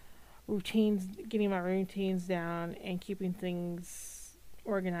routines, getting my routines down and keeping things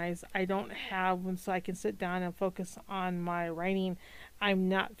organized, I don't have one, so I can sit down and focus on my writing. I'm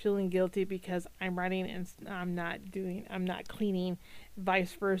not feeling guilty because I'm writing and I'm not cleaning,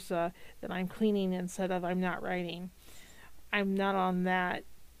 vice versa, that I'm cleaning instead of I'm not writing. I'm not on that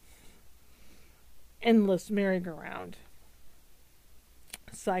endless merry-go-round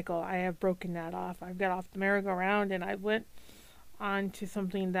cycle. I have broken that off. I've got off the merry-go-round, and I went on to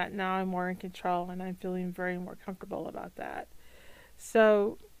something that now I'm more in control, and I'm feeling very more comfortable about that.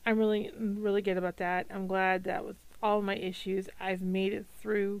 So I'm really, really good about that. I'm glad that with all of my issues, I've made it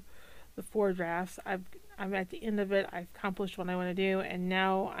through the 4 drafts. I'm at the end of it. I've accomplished what I want to do, and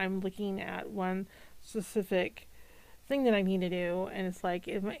now I'm looking at one specific thing that I need to do, and it's like,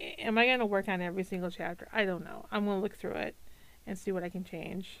 am I going to work on every single chapter? I don't know. I'm going to look through it and see what I can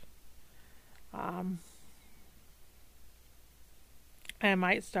change. I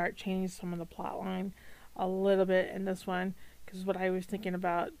might start changing some of the plot line a little bit in this one, because what I was thinking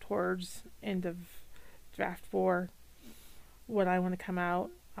about towards end of draft 4, what I want to come out.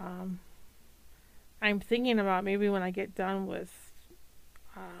 I'm thinking about maybe when I get done with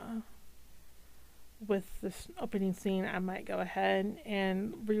this opening scene, I might go ahead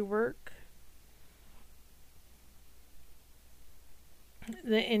and rework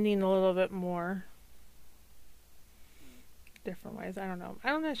the ending a little bit more, different ways. I don't know.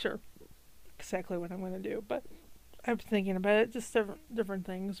 I'm not sure exactly what I'm going to do, but I'm thinking about it, just different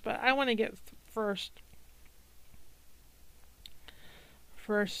things. But I want to get first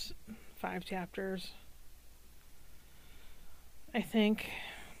 5 chapters, I think.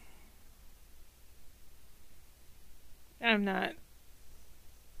 I'm not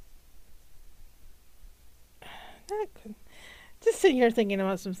just sitting here thinking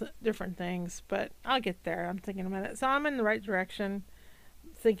about some different things, but I'll get there. I'm thinking about it. So I'm in the right direction,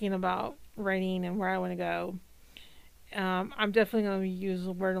 thinking about writing and where I want to go. I'm definitely going to use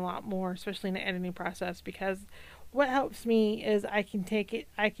the word a lot more, especially in the editing process, because what helps me is I can take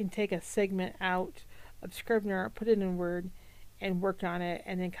a segment out of Scrivener, put it in Word, and work on it,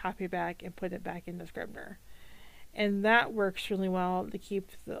 and then copy it back and put it back into Scrivener. And that works really well to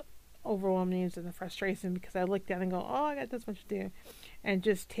keep the overwhelming and the frustration, because I look down and go, oh, I got this much to do, and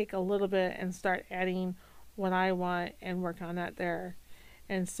just take a little bit and start adding what I want and work on that there.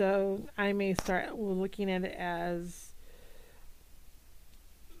 And so I may start looking at it as,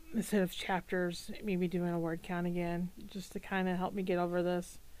 instead of chapters, maybe doing a word count again, just to kind of help me get over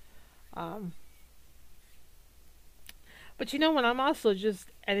this. Um, but when I'm also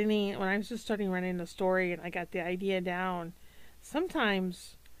just editing, when I was just starting writing the story and I got the idea down,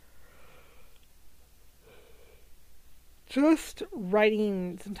 sometimes just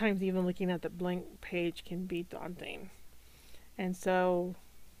writing, sometimes even looking at the blank page can be daunting. And so,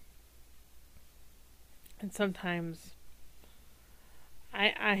 and sometimes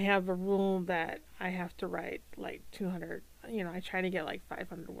I have a rule that I have to write like 200. I try to get like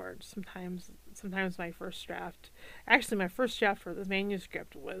 500 words. Sometimes my first draft, actually my first draft for this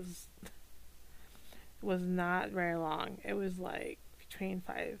manuscript was not very long. It was like between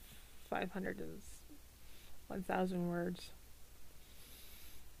 500 and 1,000 words.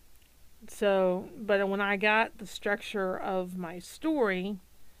 So, but when I got the structure of my story,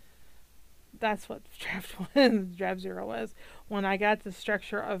 that's what draft 1, draft 0 was. When I got the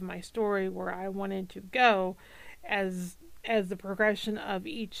structure of my story where I wanted to go, as the progression of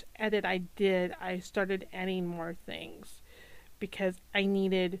each edit I did, I started adding more things because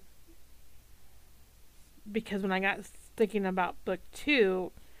when I got thinking about book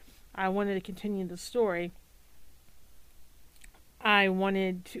 2, I wanted to continue the story. I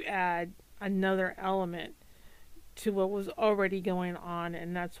wanted to add another element to what was already going on,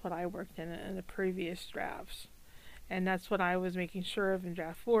 and that's what I worked in the previous drafts. And that's what I was making sure of in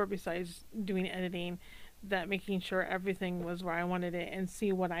draft 4, besides doing editing, that making sure everything was where I wanted it, and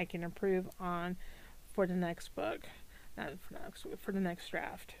see what I can improve on for the next book, not for the next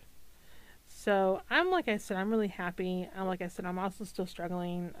draft. So like I said, I'm really happy. Like I said, I'm also still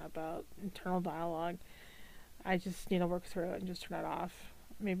struggling about internal dialogue. I just need to work through it and just turn it off.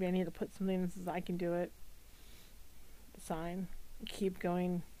 Maybe I need to put something that says I can do it. Sign. Keep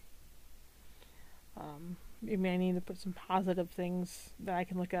going. Maybe I need to put some positive things that I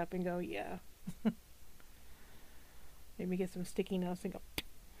can look up and go, yeah. Maybe get some sticky notes and go.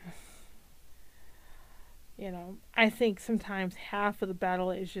 I think sometimes half of the battle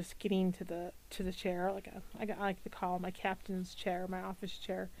is just getting to the chair, I like to call my captain's chair, my office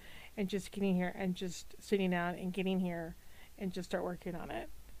chair, and just getting here and just sitting down and getting here and just start working on it.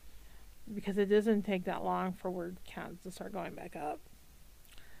 Because it doesn't take that long for word counts to start going back up.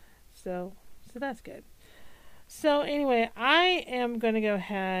 So that's good. So anyway, I am going to go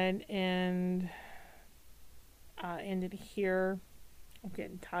ahead and end it here. I'm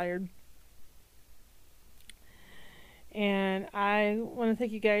getting tired. And I want to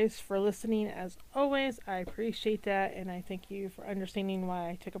thank you guys for listening as always. I appreciate that, and I thank you for understanding why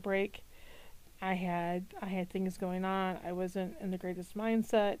I took a break. I had things going on. I wasn't in the greatest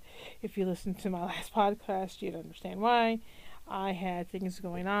mindset. If you listened to my last podcast, you'd understand why. I had things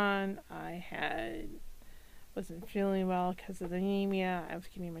going on. Wasn't feeling well because of the anemia. I was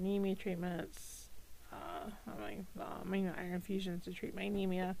getting my anemia treatments. Iron infusions to treat my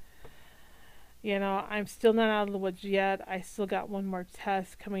anemia. I'm still not out of the woods yet. I still got one more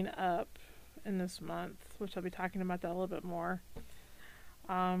test coming up in this month, which I'll be talking about that a little bit more.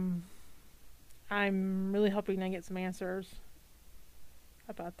 I'm really hoping I get some answers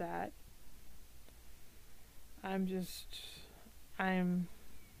about that. I'm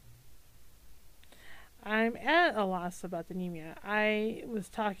at a loss about the anemia. I was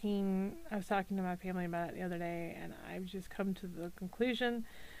talking to my family about it the other day, and I've just come to the conclusion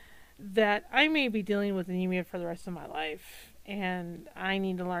that I may be dealing with anemia for the rest of my life, and I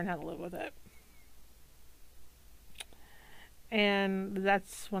need to learn how to live with it. And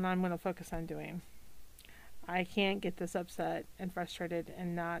that's what I'm going to focus on doing. I can't get this upset and frustrated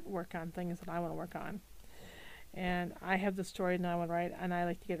and not work on things that I want to work on. And I have the story that I want to write, and I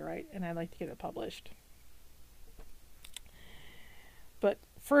like to get it right, and I like to get it published. But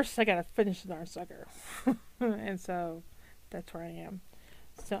first, I got to finish the darn sucker. And so that's where I am.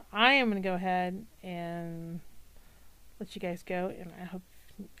 So I am going to go ahead and let you guys go, and I hope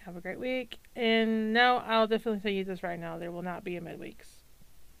you have a great week. And no, I'll definitely tell you this right now. There will not be a midweeks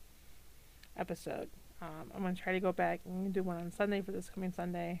episode. I'm going to try to go back and do one on Sunday for this coming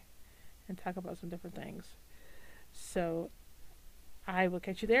Sunday and talk about some different things. So I will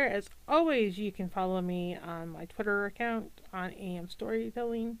catch you there. As always, you can follow me on my Twitter account on AM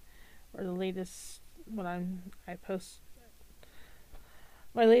Storytelling, or the latest I post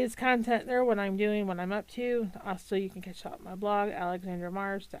my latest content there, what I'm doing, what I'm up to. Also, you can catch up my blog,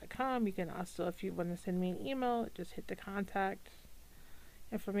 alexandramars.com. You can also, if you want to send me an email, just hit the contact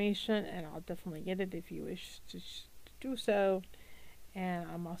information, and I'll definitely get it if you wish to do so. And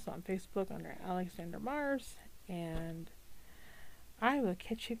I'm also on Facebook under Alexandra Mars, and I will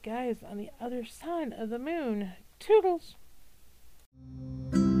catch you guys on the other side of the moon. Toodles!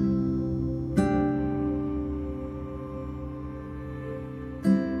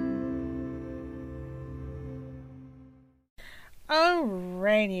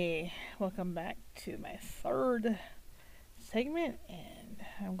 Alrighty, welcome back to my third segment, and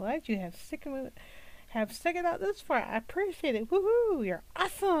I'm glad you have stuck it out this far. I appreciate it. Woohoo! You're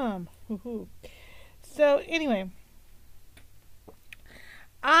awesome. Woohoo! So anyway,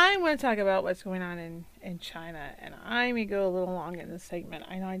 I'm going to talk about what's going on in China, and I may go a little long in this segment.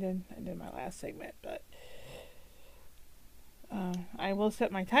 I know I did my last segment, but I will set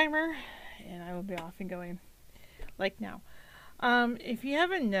my timer, and I will be off and going like now. If you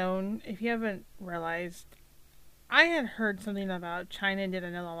haven't realized, I had heard something about China did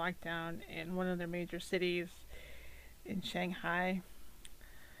another lockdown in one of their major cities in Shanghai.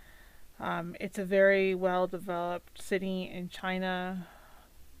 It's a very well-developed city in China,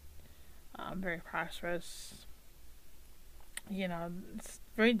 very prosperous. You know, it's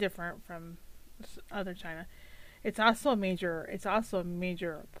very different from other China. It's also a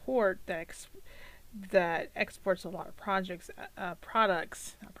major port that exports a lot of products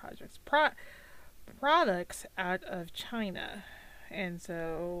out of China, and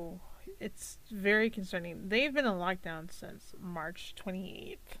so it's very concerning. They've been in lockdown since March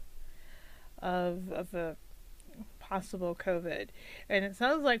 28th of a possible COVID, and it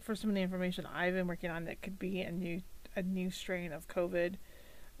sounds like, for some of the information I've been working on, that could be a new strain of COVID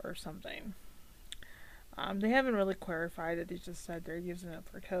or something. They haven't really clarified it. They just said they're using it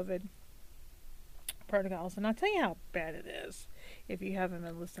for COVID protocols, and I'll tell you how bad it is if you haven't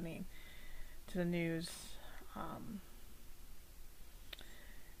been listening to the news.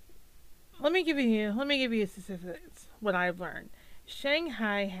 Let me give you statistics. What I've learned: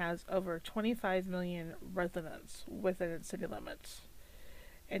 Shanghai has over 25 million residents within its city limits,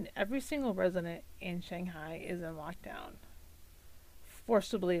 and every single resident in Shanghai is in lockdown,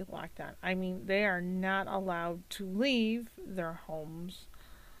 forcibly locked down. I mean, they are not allowed to leave their homes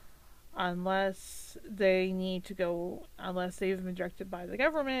unless they've been directed by the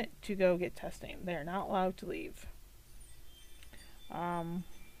government to go get testing. They are not allowed to leave.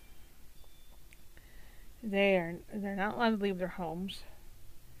 They're not allowed to leave their homes.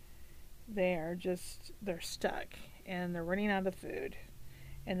 They're stuck, and they're running out of food,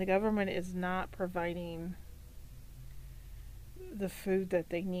 and the government is not providing the food that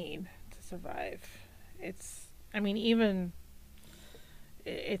they need to survive. It's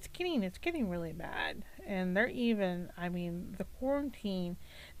getting really bad, and the quarantine.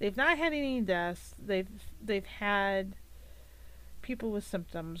 They've not had any deaths. They've had people with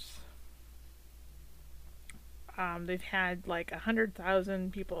symptoms. They've had like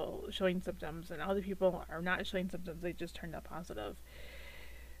 100,000 people showing symptoms, and other people are not showing symptoms. They just turned up positive.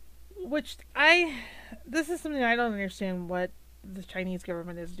 This is something I don't understand what the Chinese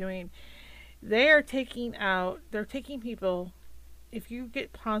government is doing. They're taking people. If you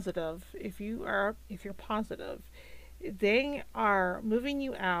get positive, if you're positive, they are moving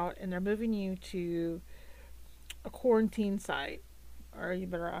you out, and they're moving you to a quarantine site, or you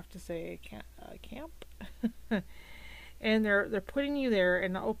better off to say camp. And they're putting you there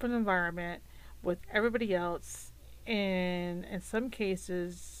in an open environment with everybody else, and in some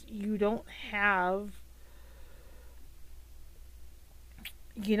cases you don't have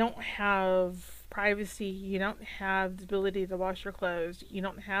privacy. You don't have the ability to wash your clothes. You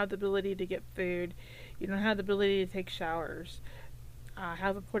don't have the ability to get food. You don't have the ability to take showers.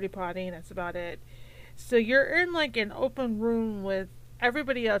 Have a porta potty, and that's about it. So you're in like an open room with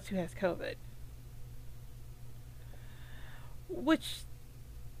everybody else who has COVID, which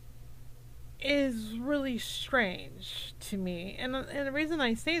is really strange to me. And the reason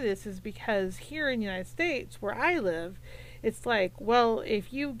I say this is because here in the United States, where I live, it's like, well,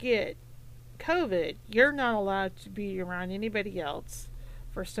 if you get COVID, you're not allowed to be around anybody else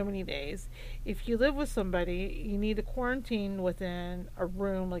for so many days. If you live with somebody, you need to quarantine within a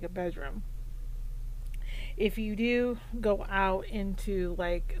room, like a bedroom. If you do go out into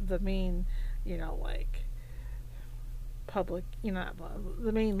like the main like public,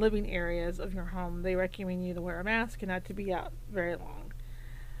 the main living areas of your home, they recommend you to wear a mask and not to be out very long.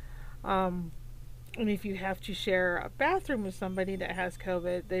 Um, and if you have to share a bathroom with somebody that has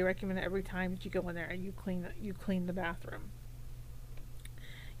COVID, they recommend that every time that you go in there, you clean the bathroom,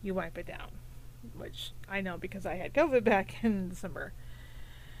 you wipe it down, which I know because I had COVID back in December.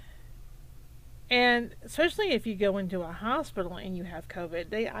 And especially if you go into a hospital and you have COVID,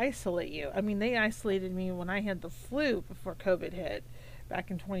 they isolate you. I mean, they isolated me when I had the flu before COVID hit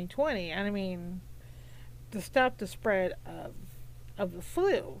back in 2020. And I mean, to stop the spread of the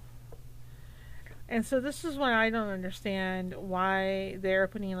flu. And so this is why I don't understand why they're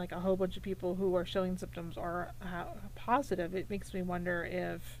putting like a whole bunch of people who are showing symptoms are positive. It makes me wonder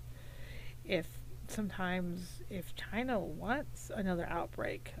if sometimes if China wants another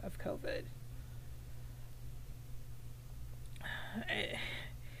outbreak of COVID.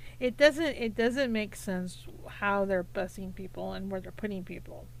 It doesn't make sense how they're busing people and where they're putting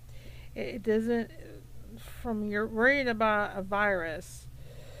people. It doesn't. From you're worried about a virus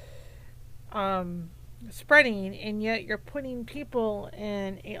spreading, and yet you're putting people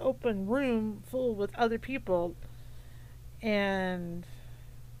in an open room full with other people, and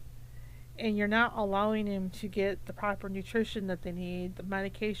you're not allowing them to get the proper nutrition that they need, the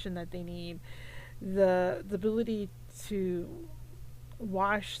medication that they need, the ability to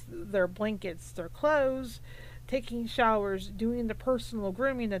wash their blankets, their clothes, taking showers, doing the personal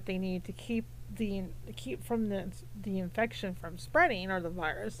grooming that they need to keep from the infection from spreading, or the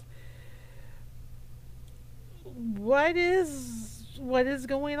virus. What is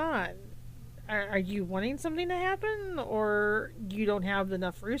going on? Are you wanting something to happen, or you don't have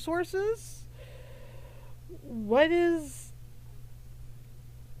enough resources? What is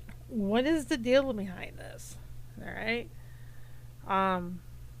the deal behind this? All right. Um,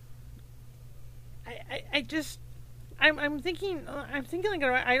 I just I'm thinking like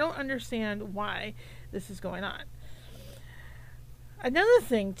I don't understand why this is going on. Another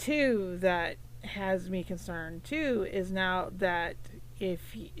thing too that has me concerned too is now that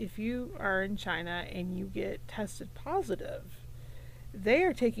if you are in China and you get tested positive,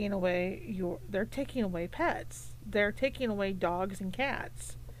 they're taking away pets. They're taking away dogs and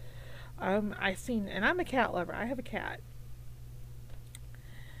cats. I seen, and I'm a cat lover. I have a cat,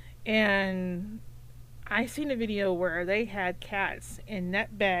 and I seen a video where they had cats in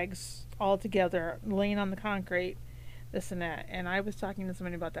net bags all together, laying on the concrete, this and that. And I was talking to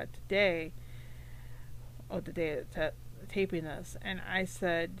somebody about that today, the day of taping this, and I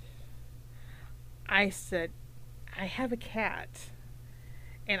said, I have a cat,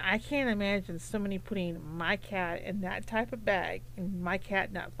 and I can't imagine somebody putting my cat in that type of bag and my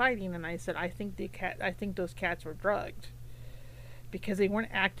cat not fighting. And I said, I think those cats were drugged because they weren't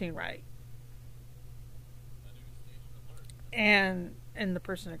acting right. And the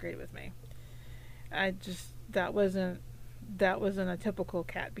person agreed with me. I just that wasn't a typical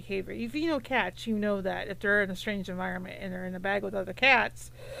cat behavior. If you know cats, you know that if they're in a strange environment and they're in a bag with other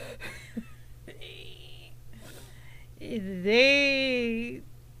cats, they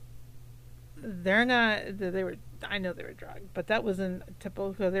they're not. They were. I know they were drugged, but that wasn't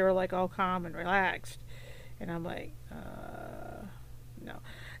typical because they were like all calm and relaxed, and I'm like, no.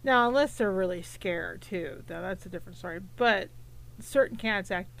 Now, unless they're really scared too, though, that's a different story. But certain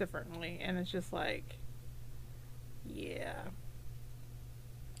cats act differently, and it's just like, yeah,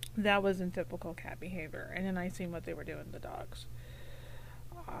 that wasn't typical cat behavior. And then I seen what they were doing to the dogs.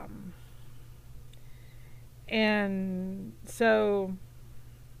 Um, and so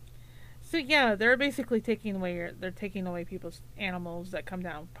yeah, they're basically taking away people's animals that come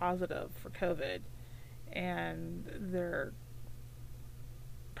down positive for COVID, and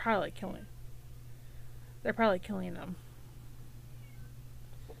probably killing they're probably killing them.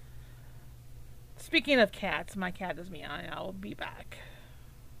 Speaking of cats, my cat is meowing. I'll be back.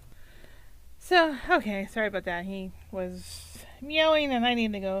 So, okay, sorry about that. He was meowing and I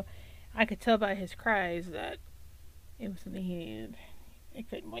needed to go. I could tell by his cries that it was something he needed. I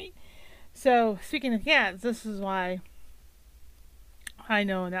couldn't wait. So, speaking of cats, this is why I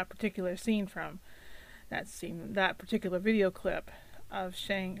know that particular scene that particular video clip of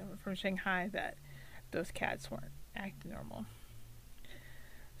from Shanghai, that those cats weren't acting normal.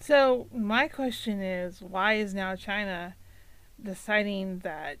 So, my question is, why is now China deciding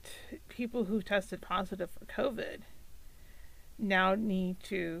that people who tested positive for COVID now need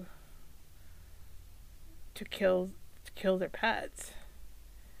to kill their pets?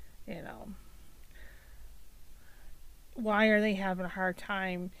 You know, why are they having a hard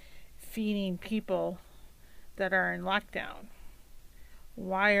time feeding people that are in lockdown?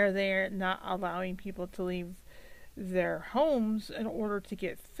 Why are they not allowing people to leave their homes in order to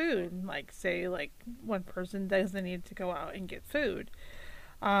get food? Like, say, like one person doesn't need to go out and get food.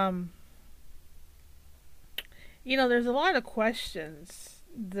 Um, there's a lot of questions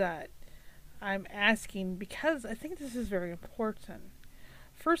that I'm asking because I think this is very important.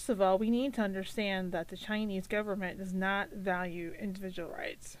 First of all, we need to understand that the Chinese government does not value individual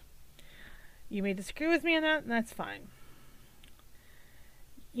rights. You may disagree with me on that, and that's fine.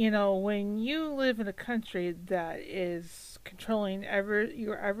 When you live in a country that is controlling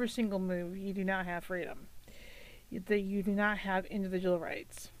your every single move, you do not have freedom. That you do not have individual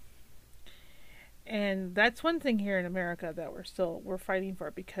rights. And that's one thing here in America that we're fighting for,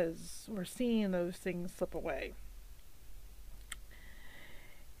 because we're seeing those things slip away.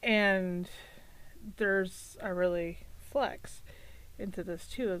 And there's a really flex into this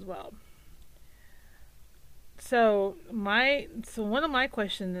too as well. So one of my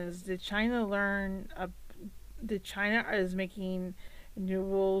questions is: Did China learn? Did China is making new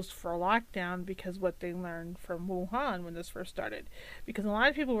rules for lockdown because what they learned from Wuhan when this first started? Because a lot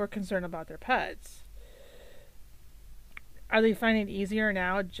of people were concerned about their pets. Are they finding it easier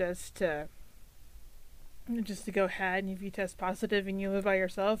now just to go ahead, and if you test positive and you live by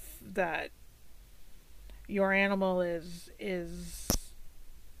yourself, that your animal has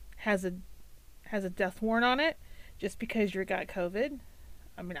a death warrant on it just because you got COVID?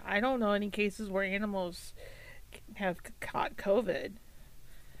 I mean, I don't know any cases where animals have caught COVID.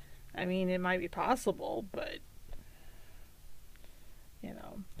 I mean, it might be possible, but you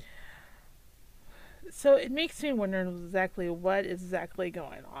know. So it makes me wonder exactly what is exactly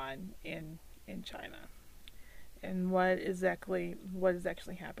going on in China, and what is actually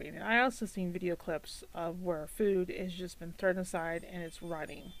happening. And I also seen video clips of where food has just been thrown aside and it's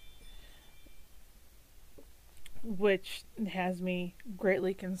rotting, which has me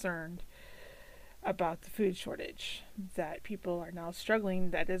greatly concerned about the food shortage that people are now struggling,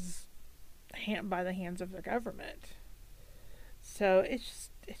 that is by the hands of their government. So it's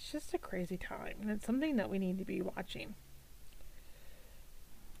just a crazy time, and it's something that we need to be watching.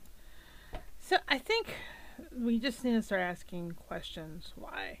 So I think we just need to start asking questions.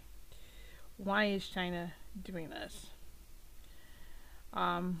 Why is China doing this?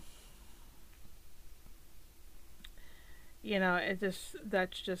 I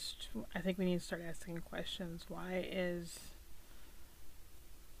think we need to start asking questions. Why is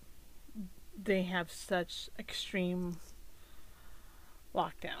they have such extreme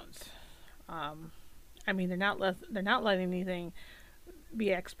lockdowns? I mean, they're not letting anything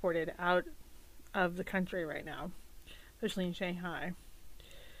be exported out of the country right now, especially in Shanghai.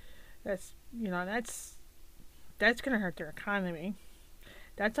 That's going to hurt their economy.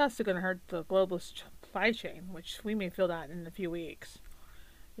 That's also going to hurt the global supply chain, which we may feel that in a few weeks.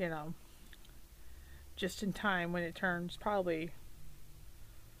 Just in time when it turns probably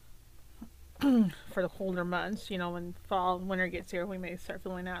for the colder months. When fall and winter gets here, we may start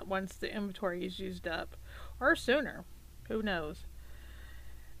feeling that once the inventory is used up, or sooner. Who knows?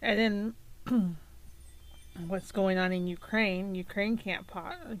 And then what's going on in Ukraine? Ukraine can't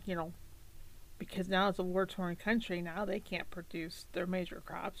because now it's a war-torn country. Now they can't produce their major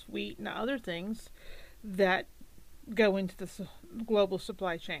crops, wheat and other things that go into the global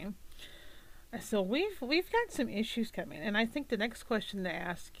supply chain. So we've got some issues coming, and I think the next question to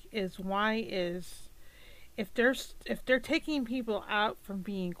ask is if they're taking people out from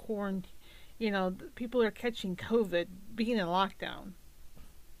being quarantined, people are catching COVID being in lockdown.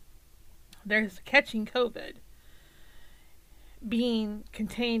 They're catching COVID being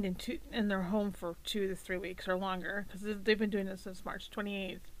contained in their home for 2 to 3 weeks or longer, because they've been doing this since March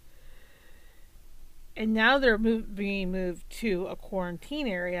 28th. And now they're being moved to a quarantine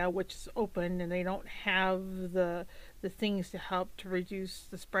area, which is open, and they don't have the things to help to reduce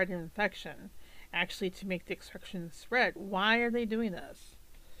the spread of infection, actually to make the infection spread. Why are they doing this?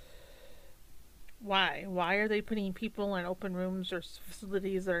 Why? Why are they putting people in open rooms or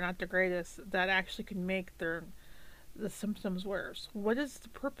facilities that are not the greatest, that actually can make the symptoms worse? What is the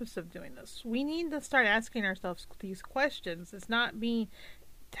purpose of doing this? We need to start asking ourselves these questions. It's not being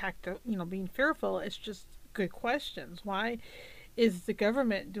being fearful. It's just good questions. Why is the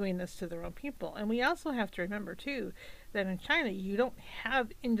government doing this to their own people? And we also have to remember too that in China you don't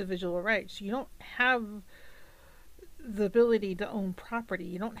have individual rights. You don't have the ability to own property.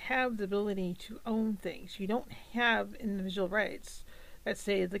 You don't have the ability to own things. You don't have individual rights that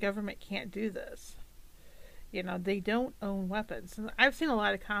say the government can't do this. They don't own weapons. And I've seen a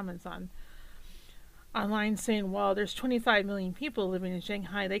lot of comments online saying, well, there's 25 million people living in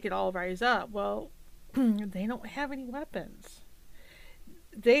Shanghai, they could all rise up. Well, they don't have any weapons.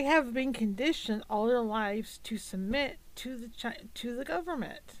 they have been conditioned all their lives to submit to the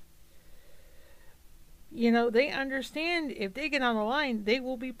government. You know, they understand if they get on the line, they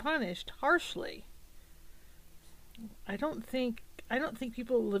will be punished harshly. I don't think I don't think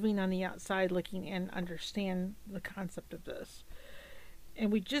people living on the outside looking in understand the concept of this.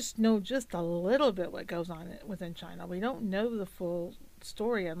 And we just know just a little bit what goes on within China. We don't know the full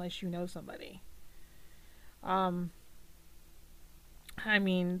story unless you know somebody. Um, I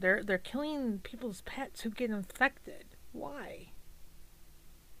mean, they're killing people's pets who get infected. Why?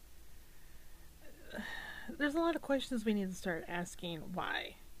 There's a lot of questions we need to start asking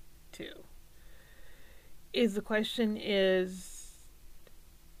why, too. Is the question is,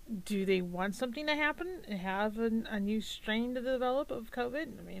 do they want something to happen and have a new strain to develop of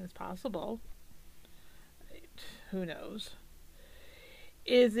COVID? I mean, it's possible. Who knows?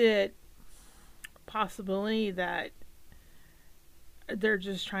 Is it possibility that they're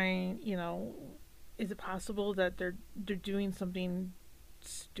just trying, is it possible that they're doing something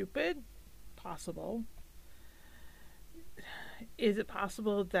stupid? Possible. Is it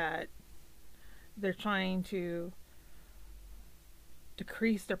possible that they're trying to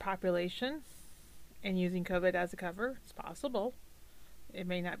decrease their population and using COVID as a cover? It's possible. It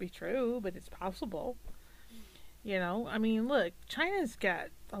may not be true, but it's possible. I mean, look, China's got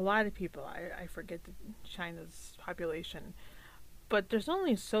a lot of people. I forget China's population, but there's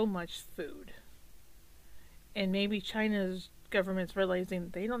only so much food. And maybe China's government's realizing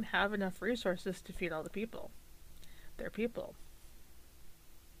they don't have enough resources to feed all the people. Their people.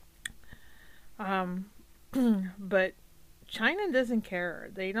 But China doesn't care.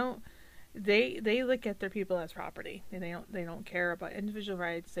 They don't. They look at their people as property. They don't care about individual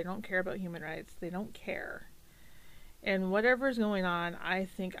rights. They don't care about human rights. They don't care. And whatever's going on, I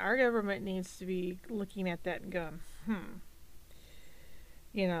think our government needs to be looking at that and going,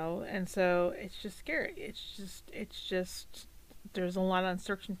 and so it's just scary. It's just, there's a lot of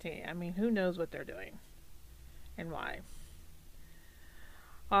uncertainty. I mean, who knows what they're doing and why.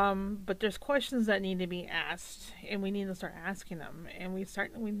 But there's questions that need to be asked, and we need to start asking them, and we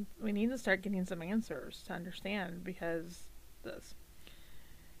need to start getting some answers to understand, because this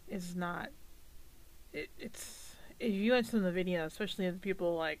is not, it's, if you watch some of the video, especially of the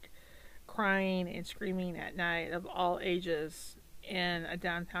people like crying and screaming at night of all ages in a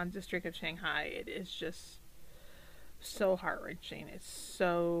downtown district of Shanghai, it is just so heart-wrenching. It's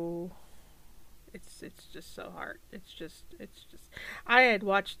just so hard. It's just I had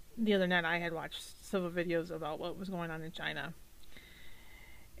watched the other night, I had watched several videos about what was going on in China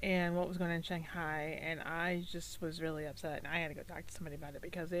and what was going on in Shanghai, and I just was really upset, and I had to go talk to somebody about it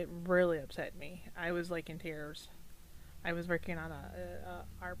because it really upset me. I was like in tears. I was working on a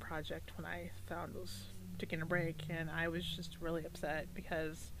art project when I found was taking a break, and I was just really upset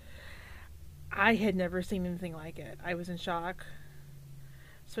because I had never seen anything like it. I was in shock,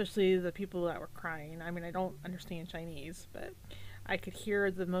 especially the people that were crying. I mean, I don't understand Chinese, but I could hear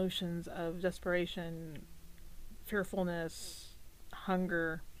the emotions of desperation, fearfulness,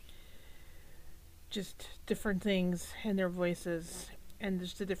 hunger, just different things in their voices, and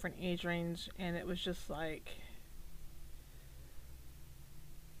just a different age range, and it was just like,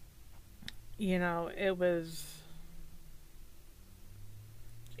 it was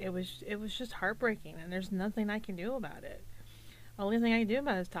just heartbreaking, and there's nothing I can do about it. The only thing I can do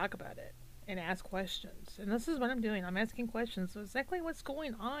about it is talk about it and ask questions. And this is what I'm doing. I'm asking questions. So exactly what's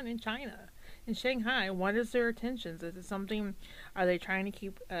going on in China, in Shanghai? What is their intentions? Is it something? Are they trying to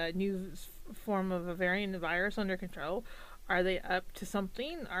keep a new form of a variant of the virus under control? Are they up to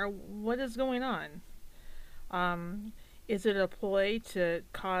something? Or what is going on? Is it a ploy to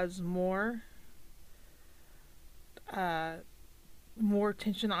cause more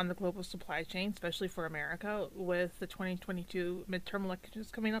tension on the global supply chain, especially for America, with the 2022 midterm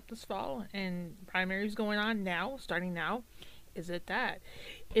elections coming up this fall and primaries going on now, starting now? Is it that?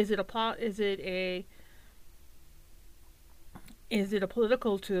 Is it a political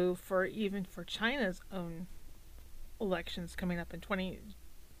tool for China's own elections coming up in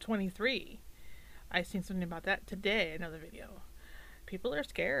 2023? I seen something about that today, another video. People are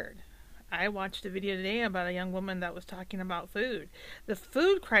scared. I watched a video today about a young woman that was talking about food. The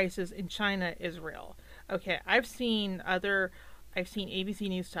food crisis in China is real. Okay, I've seen ABC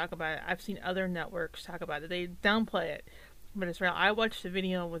News talk about it. I've seen other networks talk about it. They downplay it, but it's real. I watched a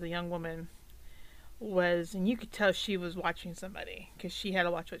video with a young woman and you could tell she was watching somebody because she had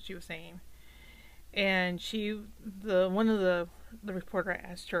to watch what she was saying. And one of the reporter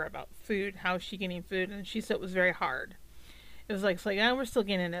asked her about food, how is she getting food, and she said it was very hard. It was like, we're still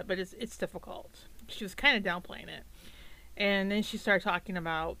getting it, but it's difficult. She was kind of downplaying it. And then she started talking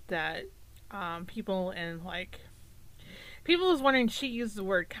about that people and like people was wondering. She used the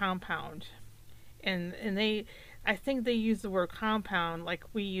word compound, and they, I think they use the word compound like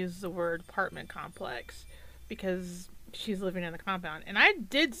we use the word apartment complex, because she's living in a compound. And I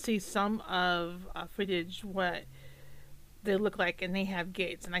did see some of footage what they look like, and they have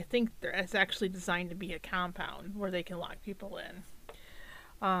gates, and I think it's actually designed to be a compound where they can lock people in.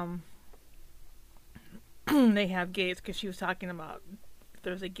 Um, they have gates because she was talking about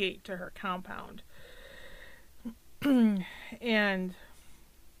there's a gate to her compound, and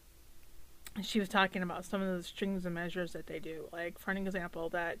she was talking about some of the strings and measures that they do. Like, for an example,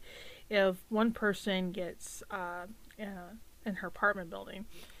 that if one person gets in her apartment building,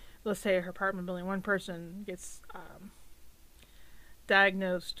 let's say her apartment building, one person gets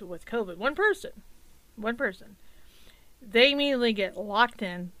diagnosed with COVID, one person, they immediately get locked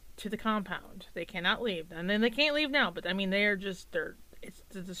in to the compound. They cannot leave, and then they can't leave now. But I mean, it's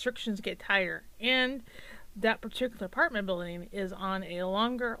the restrictions get tighter, and that particular apartment building is on a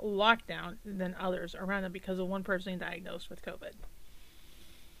longer lockdown than others around it because of one person diagnosed with COVID.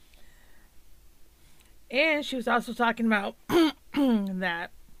 And she was also talking about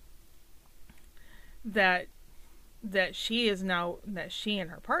that that that she is now that she and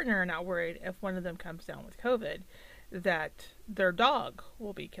her partner are now worried if one of them comes down with COVID, that their dog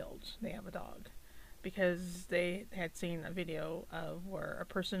will be killed. They have a dog because they had seen a video of where a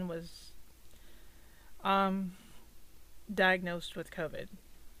person was diagnosed with COVID,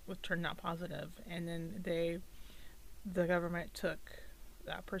 which turned out positive, and then the government took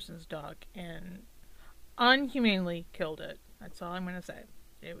that person's dog and unhumanely killed it. That's all I'm gonna say.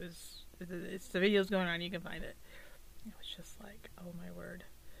 It's the video's going on. You can find it. It was just like, oh my word.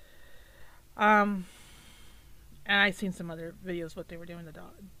 And I seen some other videos what they were doing to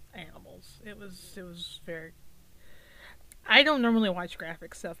dog animals. It was very. I don't normally watch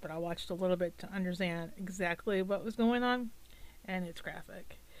graphic stuff, but I watched a little bit to understand exactly what was going on, and it's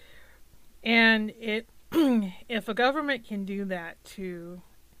graphic. And if a government can do that to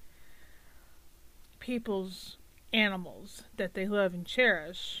people's animals that they love and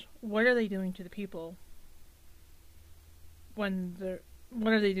cherish, what are they doing to the people what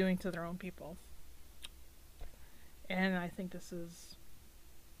are they doing to their own people? And I think this is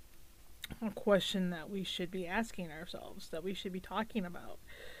a question that we should be asking ourselves, that we should be talking about.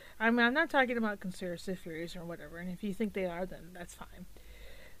 I mean, I'm not talking about conspiracy theories or whatever, and if you think they are, then that's fine.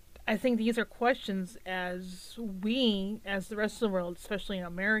 I think these are questions as the rest of the world, especially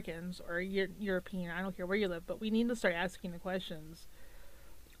Americans or European, I don't care where you live, but we need to start asking the questions.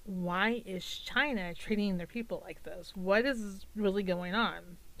 Why is China treating their people like this? What is really going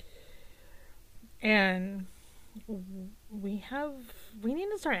on? And we need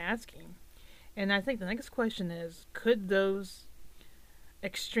to start asking. And I think the next question is, could those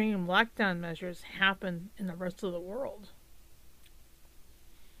extreme lockdown measures happen in the rest of the world?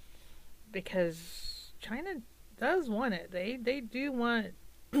 Because China does want it. They do want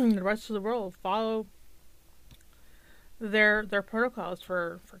the rest of the world to follow their protocols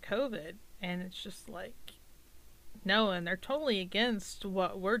for COVID, and it's just like, no, and they're totally against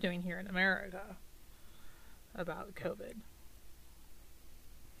what we're doing here in America about COVID.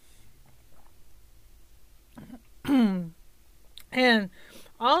 And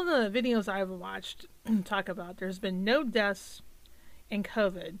all the videos I've watched talk about there's been no deaths in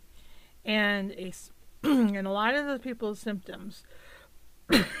COVID, and and a lot of the people's symptoms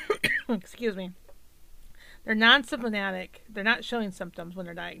excuse me, they're non-symptomatic. They're not showing symptoms when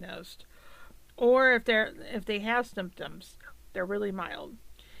they're diagnosed, or if they have symptoms, they're really mild.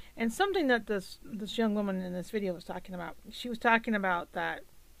 And something that this young woman in this video was talking about, she was talking about that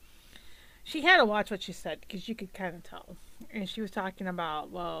she had to watch what she said because you could kind of tell. And she was talking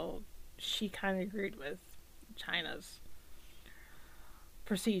about, well, she kind of agreed with China's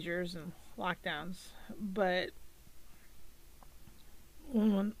procedures and lockdowns, but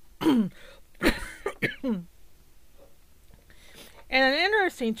when and an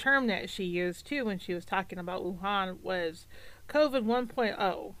interesting term that she used too when she was talking about Wuhan was COVID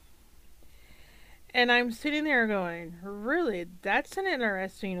 1.0. And I'm sitting there going, really, that's an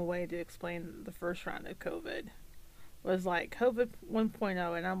interesting way to explain the first round of COVID. Was like COVID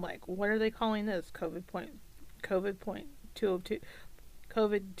 1.0, and I'm like, what are they calling this? COVID point 202,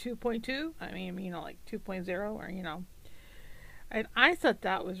 COVID 2.2? I mean, like 2.0, or And I thought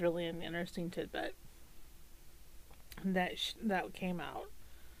that was really an interesting tidbit that came out.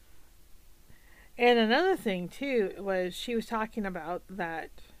 And another thing too was she was talking about that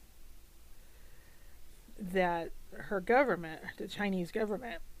her government, the Chinese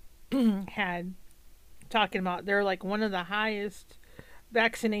government, had talking about they're like one of the highest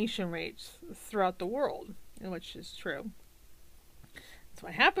vaccination rates throughout the world, which is true. That's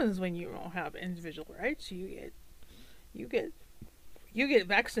what happens when you don't have individual rights. You get you get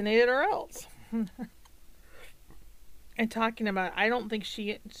vaccinated or else. And talking about, I don't think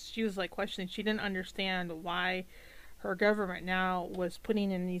she was like questioning. She didn't understand why her government now was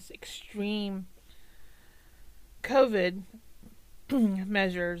putting in these extreme COVID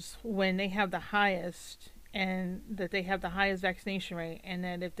measures when they have the highest, and that they have the highest vaccination rate, and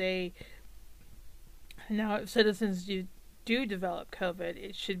that if citizens do develop COVID,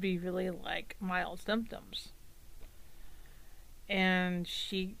 it should be really like mild symptoms. And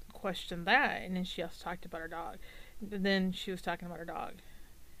she questioned that, and then she also talked about her dog. Then she was talking about her dog.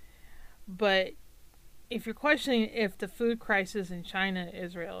 But if you're questioning if the food crisis in China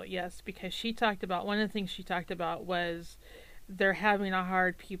is real, yes, because she talked about, one of the things she talked about was they're having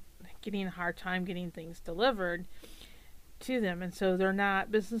getting a hard time getting things delivered to them, and so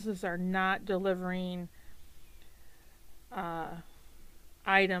businesses are not delivering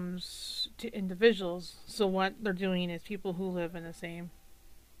items to individuals. So what they're doing is people who live in the same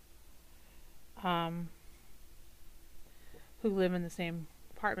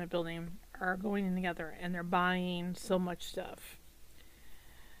apartment building are going in together, and they're buying so much stuff,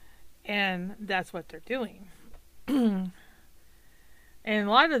 and that's what they're doing. And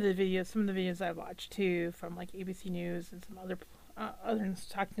a lot of the videos, some of the videos I watched too, from like ABC News and some others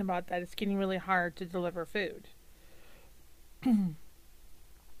talking about that, it's getting really hard to deliver food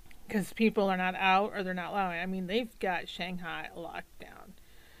because people are not out, or they're not allowing. I mean, they've got Shanghai locked down.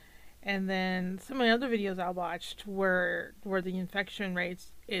 And then some of the other videos I watched where the infection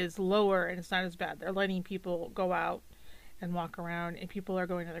rates is lower and it's not as bad. They're letting people go out and walk around, and people are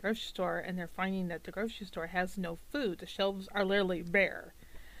going to the grocery store, and they're finding that the grocery store has no food. The shelves are literally bare.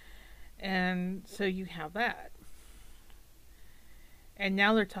 And so you have that. And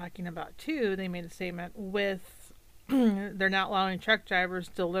now they're talking about too, they made a statement with they're not allowing truck drivers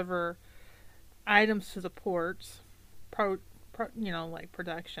to deliver items to the ports, like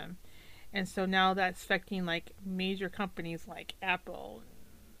production. And so now that's affecting like major companies like Apple,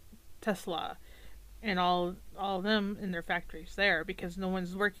 Tesla, and all of them in their factories there, because no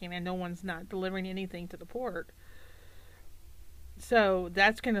one's working and no one's not delivering anything to the port. So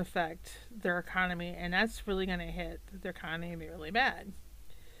that's going to affect their economy, and that's really going to hit their economy really bad.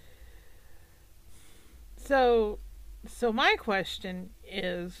 So my question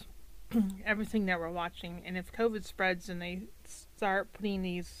is, everything that we're watching, and if COVID spreads and they start putting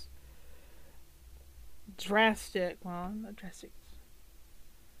these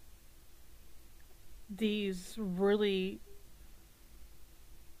these really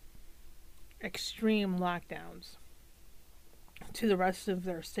extreme lockdowns to the rest of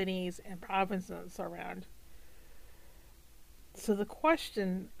their cities and provinces around. So the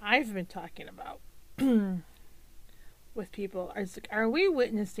question I've been talking about with people is, are we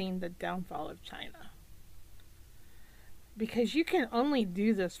witnessing the downfall of China? Because you can only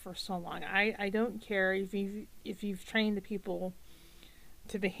do this for so long. I don't care if you've trained the people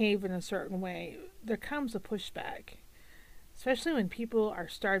to behave in a certain way. There comes a pushback, especially when people are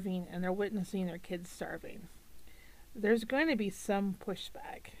starving and they're witnessing their kids starving. There's going to be some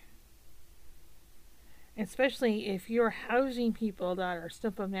pushback, especially if you're housing people that are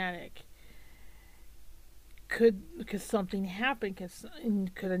symptomatic. Could something happen?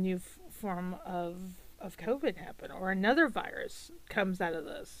 Could a new form of COVID happen, or another virus comes out of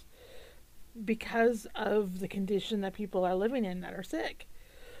this because of the condition that people are living in that are sick?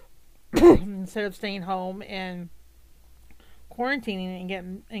 Instead of staying home and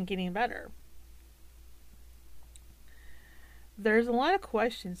quarantining and getting better. There's a lot of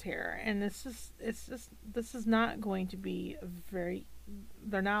questions here, and this is not going to be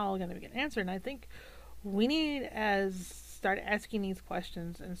they're not all going to get answered. And I think we need start asking these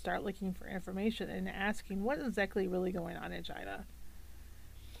questions and start looking for information and asking what is exactly really going on in China.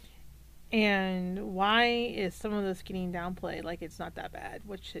 And why is some of this getting downplayed like it's not that bad,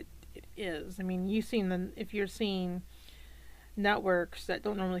 which it is. I mean, if you're seeing networks that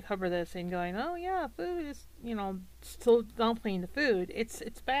don't normally cover this and going, oh yeah, food is, still downplaying the food, it's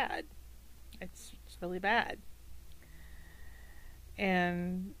bad. It's really bad.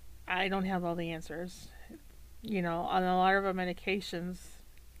 And I don't have all the answers. On a lot of our medications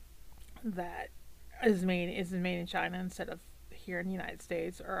that is made in China instead of here in the United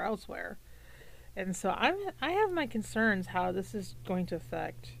States or elsewhere. And so I have my concerns how this is going to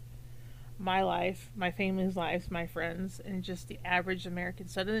affect my life, my family's lives, my friends, and just the average American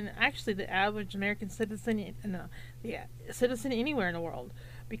citizen. Actually, the average American citizen, the citizen anywhere in the world.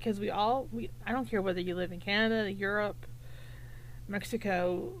 because I don't care whether you live in Canada, Europe,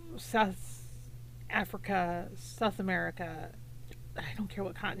 Mexico, South Africa, South America. I don't care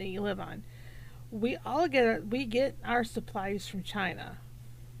what continent you live on. We get our supplies from China.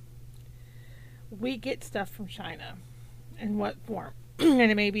 We get stuff from China. In what form? And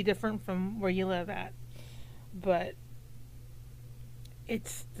it may be different from where you live at, but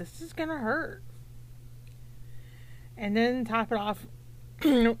this is gonna hurt. And then top it off,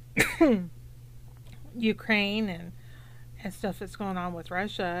 Ukraine and stuff that's going on with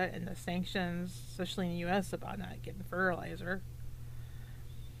Russia and the sanctions, especially in the U.S. about not getting fertilizer.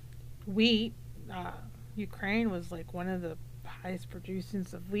 Wheat, uh, Ukraine was like one of the highest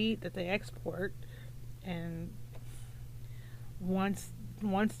producers of wheat that they export, and once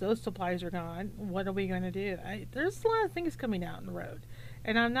once those supplies are gone, what are we going to do? There's a lot of things coming out in the road,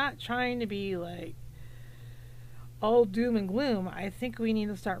 and I'm not trying to be like all doom and gloom. I think we need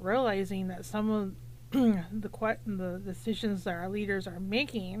to start realizing that some of the decisions that our leaders are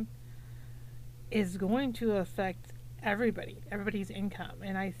making is going to affect everybody's income.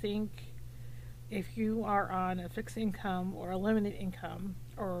 And I think if you are on a fixed income or a limited income,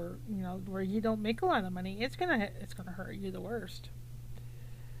 or where you don't make a lot of money, it's gonna hurt you the worst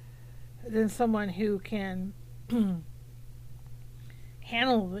than someone who can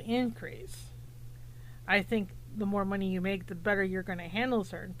handle the increase. I think the more money you make, the better you're going to handle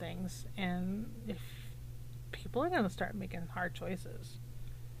certain things, and if people are going to start making hard choices,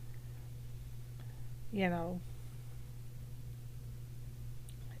 you know.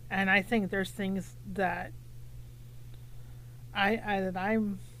 And I think there's things that I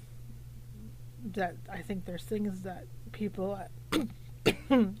think there's things that people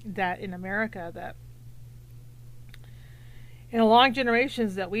that in America that in a long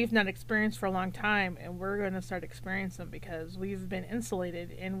generations that we've not experienced for a long time, and we're going to start experiencing them because we've been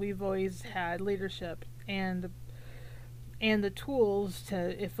insulated and we've always had leadership and the tools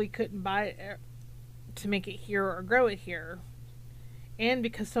to, if we couldn't buy it, to make it here or grow it here. And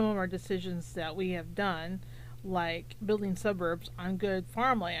because some of our decisions that we have done, like building suburbs on good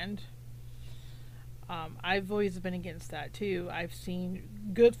farmland, I've always been against that too. I've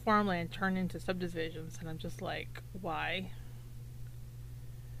seen good farmland turn into subdivisions, and I'm just like, why?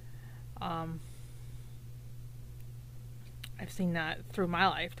 I've seen that through my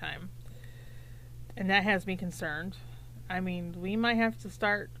lifetime, and that has me concerned. I mean, we might have to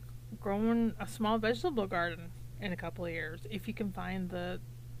start growing a small vegetable garden in a couple of years if you can find the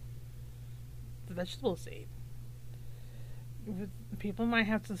vegetable seed. People might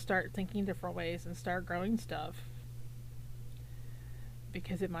have to start thinking different ways and start growing stuff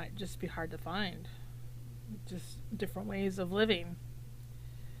because it might just be hard to find. Just different ways of living.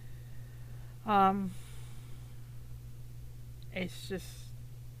 It's just,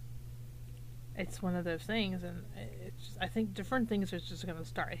 it's one of those things, and I think different things are just going to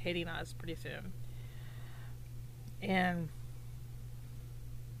start hitting us pretty soon. And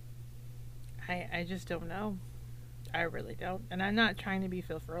I just don't know. I really don't, and I'm not trying to be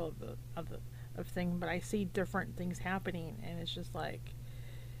fearful of things, but I see different things happening, and it's just like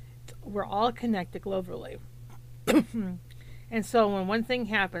we're all connected globally, and so when one thing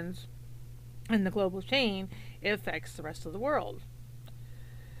happens in the global chain, it affects the rest of the world.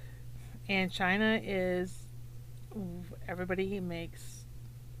 And China is, everybody makes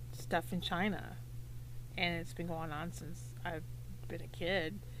stuff in China, and it's been going on since I've been a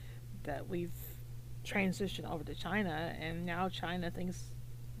kid that we've transition over to China, and now China thinks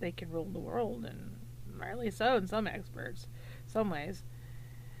they can rule the world, and rightly so in some ways.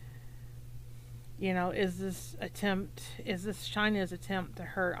 Is this China's attempt to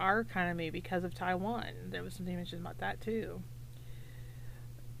hurt our economy because of Taiwan? There was something mentioned about that too.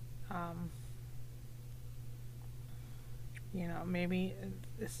 Maybe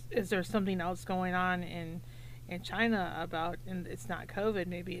is there something else going on in China about, and it's not COVID,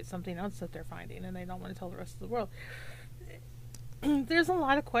 maybe it's something else that they're finding and they don't want to tell the rest of the world. There's a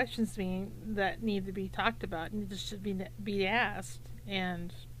lot of questions that need to be talked about and just should be asked,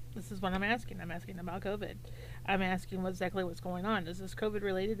 and this is what I'm asking. I'm asking about COVID. I'm asking exactly what's going on. Is this COVID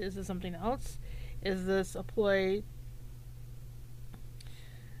related? Is this something else? Is this a ploy?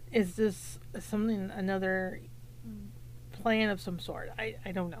 Is this another plan of some sort? I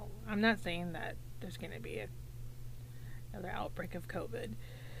don't know. I'm not saying that there's going to be another outbreak of COVID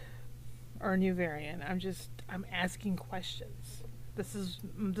or a new variant. I'm asking questions. This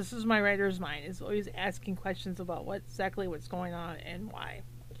is my writer's mind, is always asking questions about what's going on and why.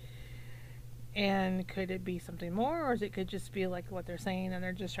 And could it be something more, or it could just be like what they're saying and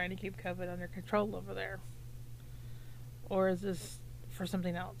they're just trying to keep COVID under control over there? Or is this for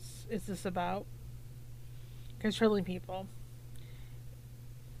something else? Is this about controlling people?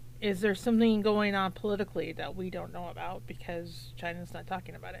 Is there something going on politically that we don't know about because China's not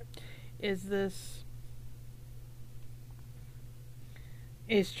talking about it? Is this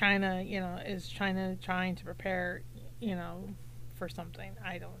is China trying to prepare, for something?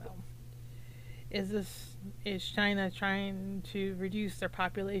 I don't know. Is China trying to reduce their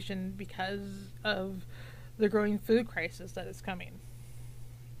population because of the growing food crisis that is coming?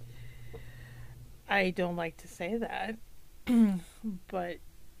 I don't like to say that, but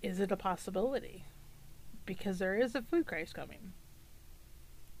is it a possibility? Because there is a food crisis coming.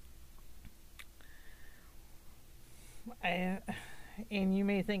 I, and you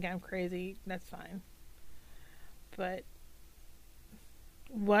may think I'm crazy, that's fine. But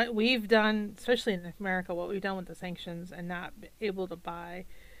what we've done, especially in America, what we've done with the sanctions and not able to buy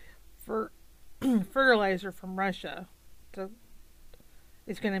for fertilizer from Russia, to,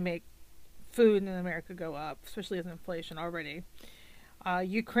 is going to make food in America go up, especially as inflation already.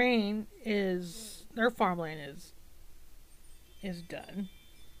 Ukraine their farmland is done.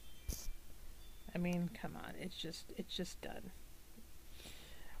 I mean, come on, it's just done.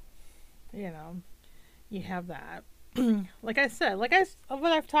 You have that. Like I said, what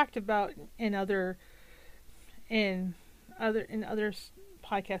I've talked about in other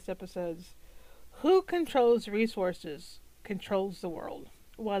podcast episodes, who controls resources controls the world,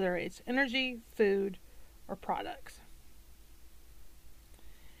 whether it's energy, food, or products.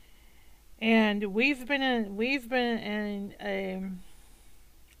 And we've been in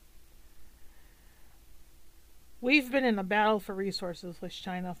a battle for resources with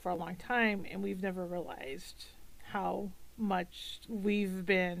China for a long time, and we've never realized how much we've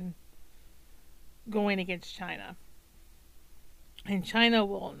been going against China. And China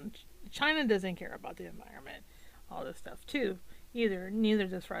doesn't care about the environment, all this stuff too, either. Neither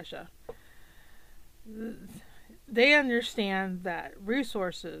does Russia. They understand that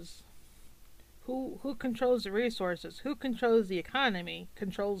resources, who controls the resources, who controls the economy,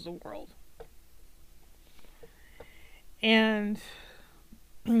 controls the world. And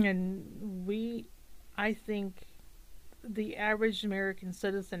I think the average American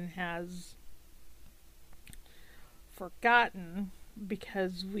citizen has forgotten,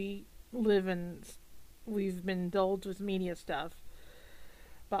 because we've been indulged with media stuff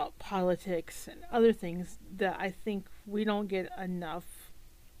about politics and other things, that I think we don't get enough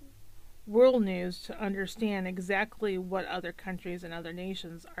world news to understand exactly what other countries and other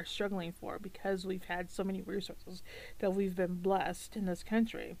nations are struggling for, because we've had so many resources that we've been blessed in this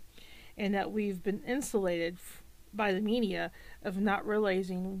country, and that we've been insulated by the media of not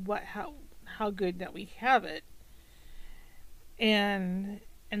realizing how good that we have it, and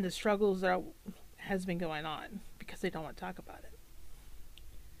the struggles that has been going on, because they don't want to talk about it.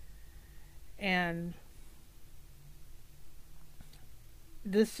 And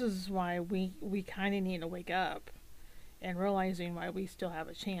this is why we kind of need to wake up and realizing why we still have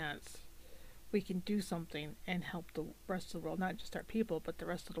a chance. We can do something and help the rest of the world, not just our people, but the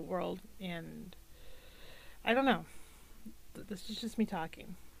rest of the world. And I don't know. This is just me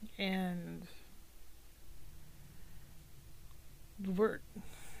talking. And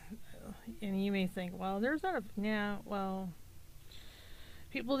you may think, well, there's not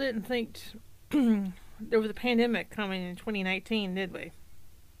people didn't think there was a pandemic coming in 2019, did we?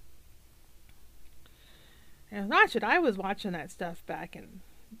 And not that I was watching that stuff back in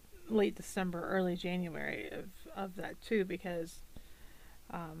late December, early January of that too, because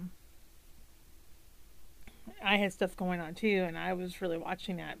I had stuff going on too, and I was really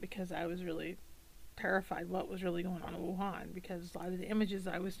watching that because I was really terrified what was really going on in Wuhan, because a lot of the images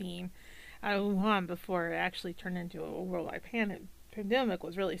I was seeing out of Wuhan before it actually turned into a worldwide pandemic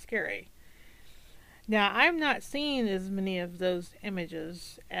was really scary. Now, I'm not seeing as many of those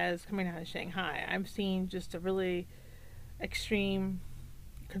images as coming out of Shanghai. I'm seeing just a really extreme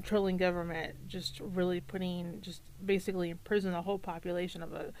controlling government, just really just basically imprison the whole population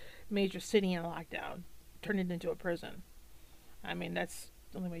of a major city in lockdown, turn it into a prison. I mean, that's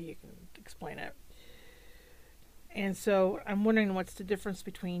the only way you can explain it. And so I'm wondering what's the difference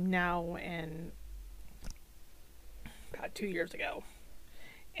between now and about 2 years ago.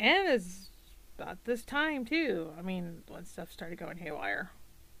 And it's about this time too. I mean, when stuff started going haywire.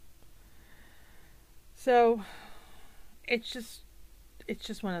 So it's just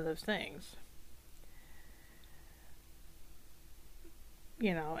one of those things.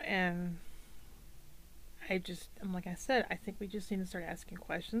 And like I said, I think we just need to start asking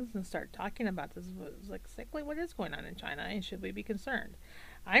questions and start talking about this. Like, exactly what is going on in China, and should we be concerned?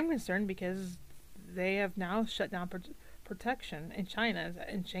 I'm concerned because they have now shut down protection in China,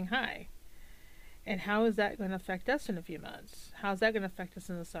 in Shanghai. And how is that going to affect us in a few months? How is that going to affect us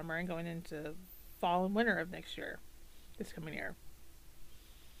in the summer and going into fall and winter of next year, this coming year?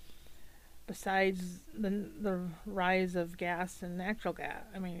 Besides the rise of gas and natural gas,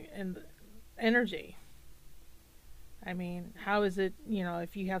 I mean, and energy. I mean, how is it,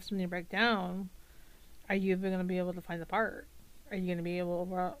 if you have something break down, are you even going to be able to find the part? Are you going to be able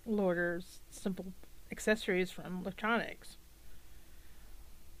to order simple accessories from electronics?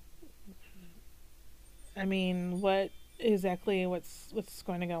 I mean, what's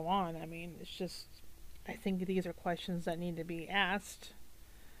going to go on? I mean, it's just, I think these are questions that need to be asked,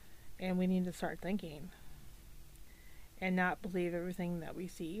 and we need to start thinking and not believe everything that we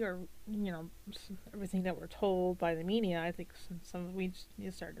see, or everything that we're told by the media. I think we just need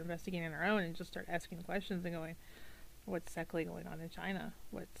to start investigating on our own and just start asking questions and going, what's exactly going on in China?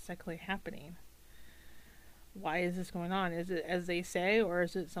 What's exactly happening? Why is this going on? Is it as they say, or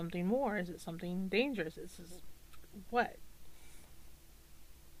is it something more? Is it something dangerous? What?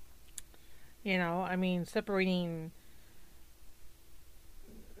 I mean, separating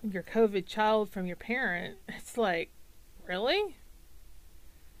your COVID child from your parent, it's like, really?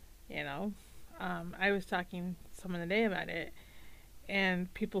 I was talking to someone today about it,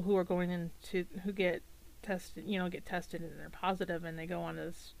 and people who are who get tested, get tested and they're positive, and they go on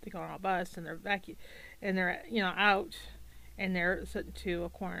a bus, and they're out, and they're sent to a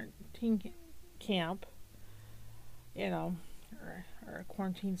quarantine camp, or a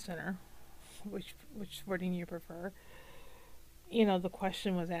quarantine center, which wording you prefer. The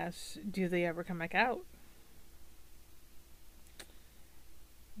question was asked, do they ever come back out?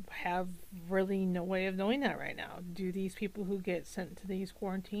 Have really no way of knowing that right now. Do these people who get sent to these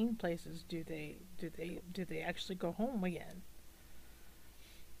quarantine places, do they actually go home again?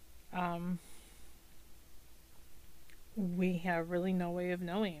 We have really no way of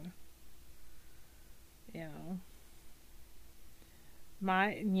knowing.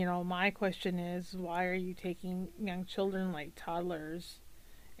 My question is, why are you taking young children like toddlers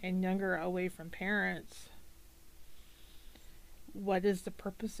and younger away from parents? What is the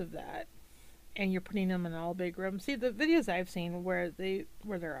purpose of that? And you're putting them in all big rooms. See, the videos I've seen where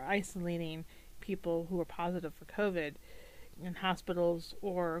they're isolating people who are positive for COVID in hospitals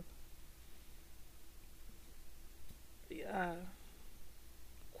or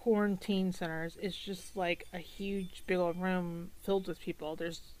quarantine centers, is just like a huge big old room filled with people.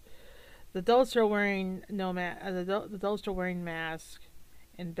 The adults are wearing the adults are wearing masks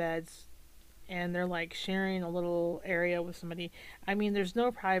in beds, and they're like sharing a little area with somebody. I mean, there's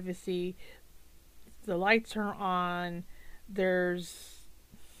no privacy. The lights are on. There's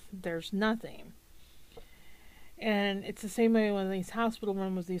nothing. And it's the same way when these hospital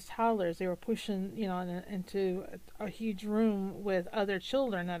rooms with these toddlers, they were pushing, into a huge room with other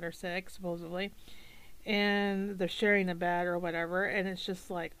children that are sick, supposedly, and they're sharing a bed or whatever, and it's just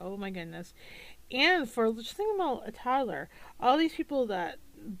like, oh my goodness. And just think about a toddler, all these people that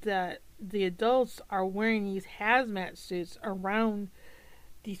the adults are wearing these hazmat suits around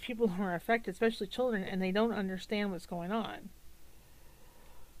these people who are affected, especially children, and they don't understand what's going on.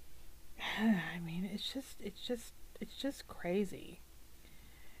 I mean, it's just crazy.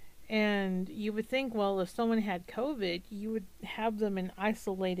 And you would think, well, if someone had COVID, you would have them in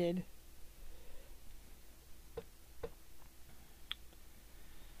isolated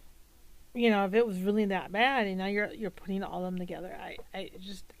if it was really that bad, and now you're putting all of them together. I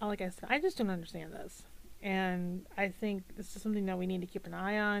just, like I said, I just don't understand this. And I think this is something that we need to keep an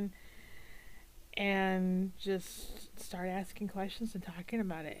eye on, and just start asking questions and talking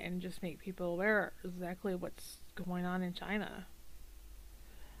about it, and just make people aware exactly what's going on in China.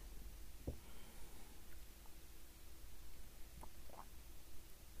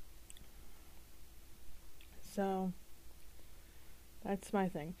 So that's my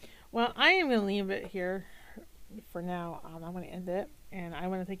thing. Well, I am going to leave it here for now. I'm going to end it, and I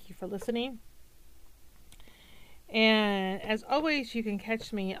want to thank you for listening. And as always, you can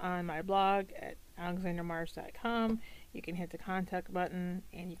catch me on my blog at alexandermars.com. You can hit the contact button,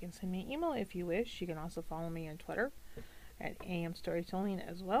 and you can send me an email if you wish. You can also follow me on Twitter at amstorytelling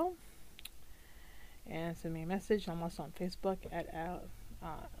as well, and send me a message. I'm also on Facebook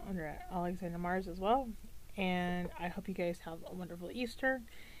under Alexander Mars as well. And I hope you guys have a wonderful Easter.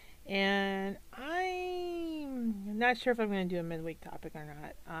 And I'm not sure if I'm going to do a midweek topic or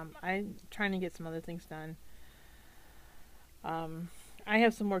not. I'm trying to get some other things done. I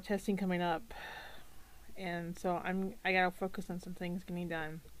have some more testing coming up, and so I gotta focus on some things getting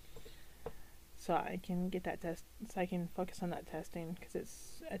done, so I can get that test, so I can focus on that testing, because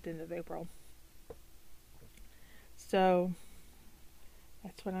it's at the end of April. So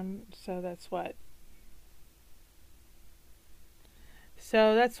that's what I'm. So that's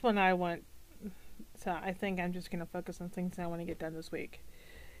what I want. So I think I'm just gonna focus on things I want to get done this week.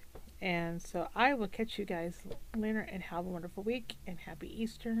 And so I will catch you guys later and have a wonderful week and happy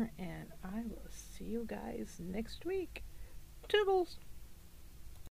Easter. And I will see you guys next week. Toodles!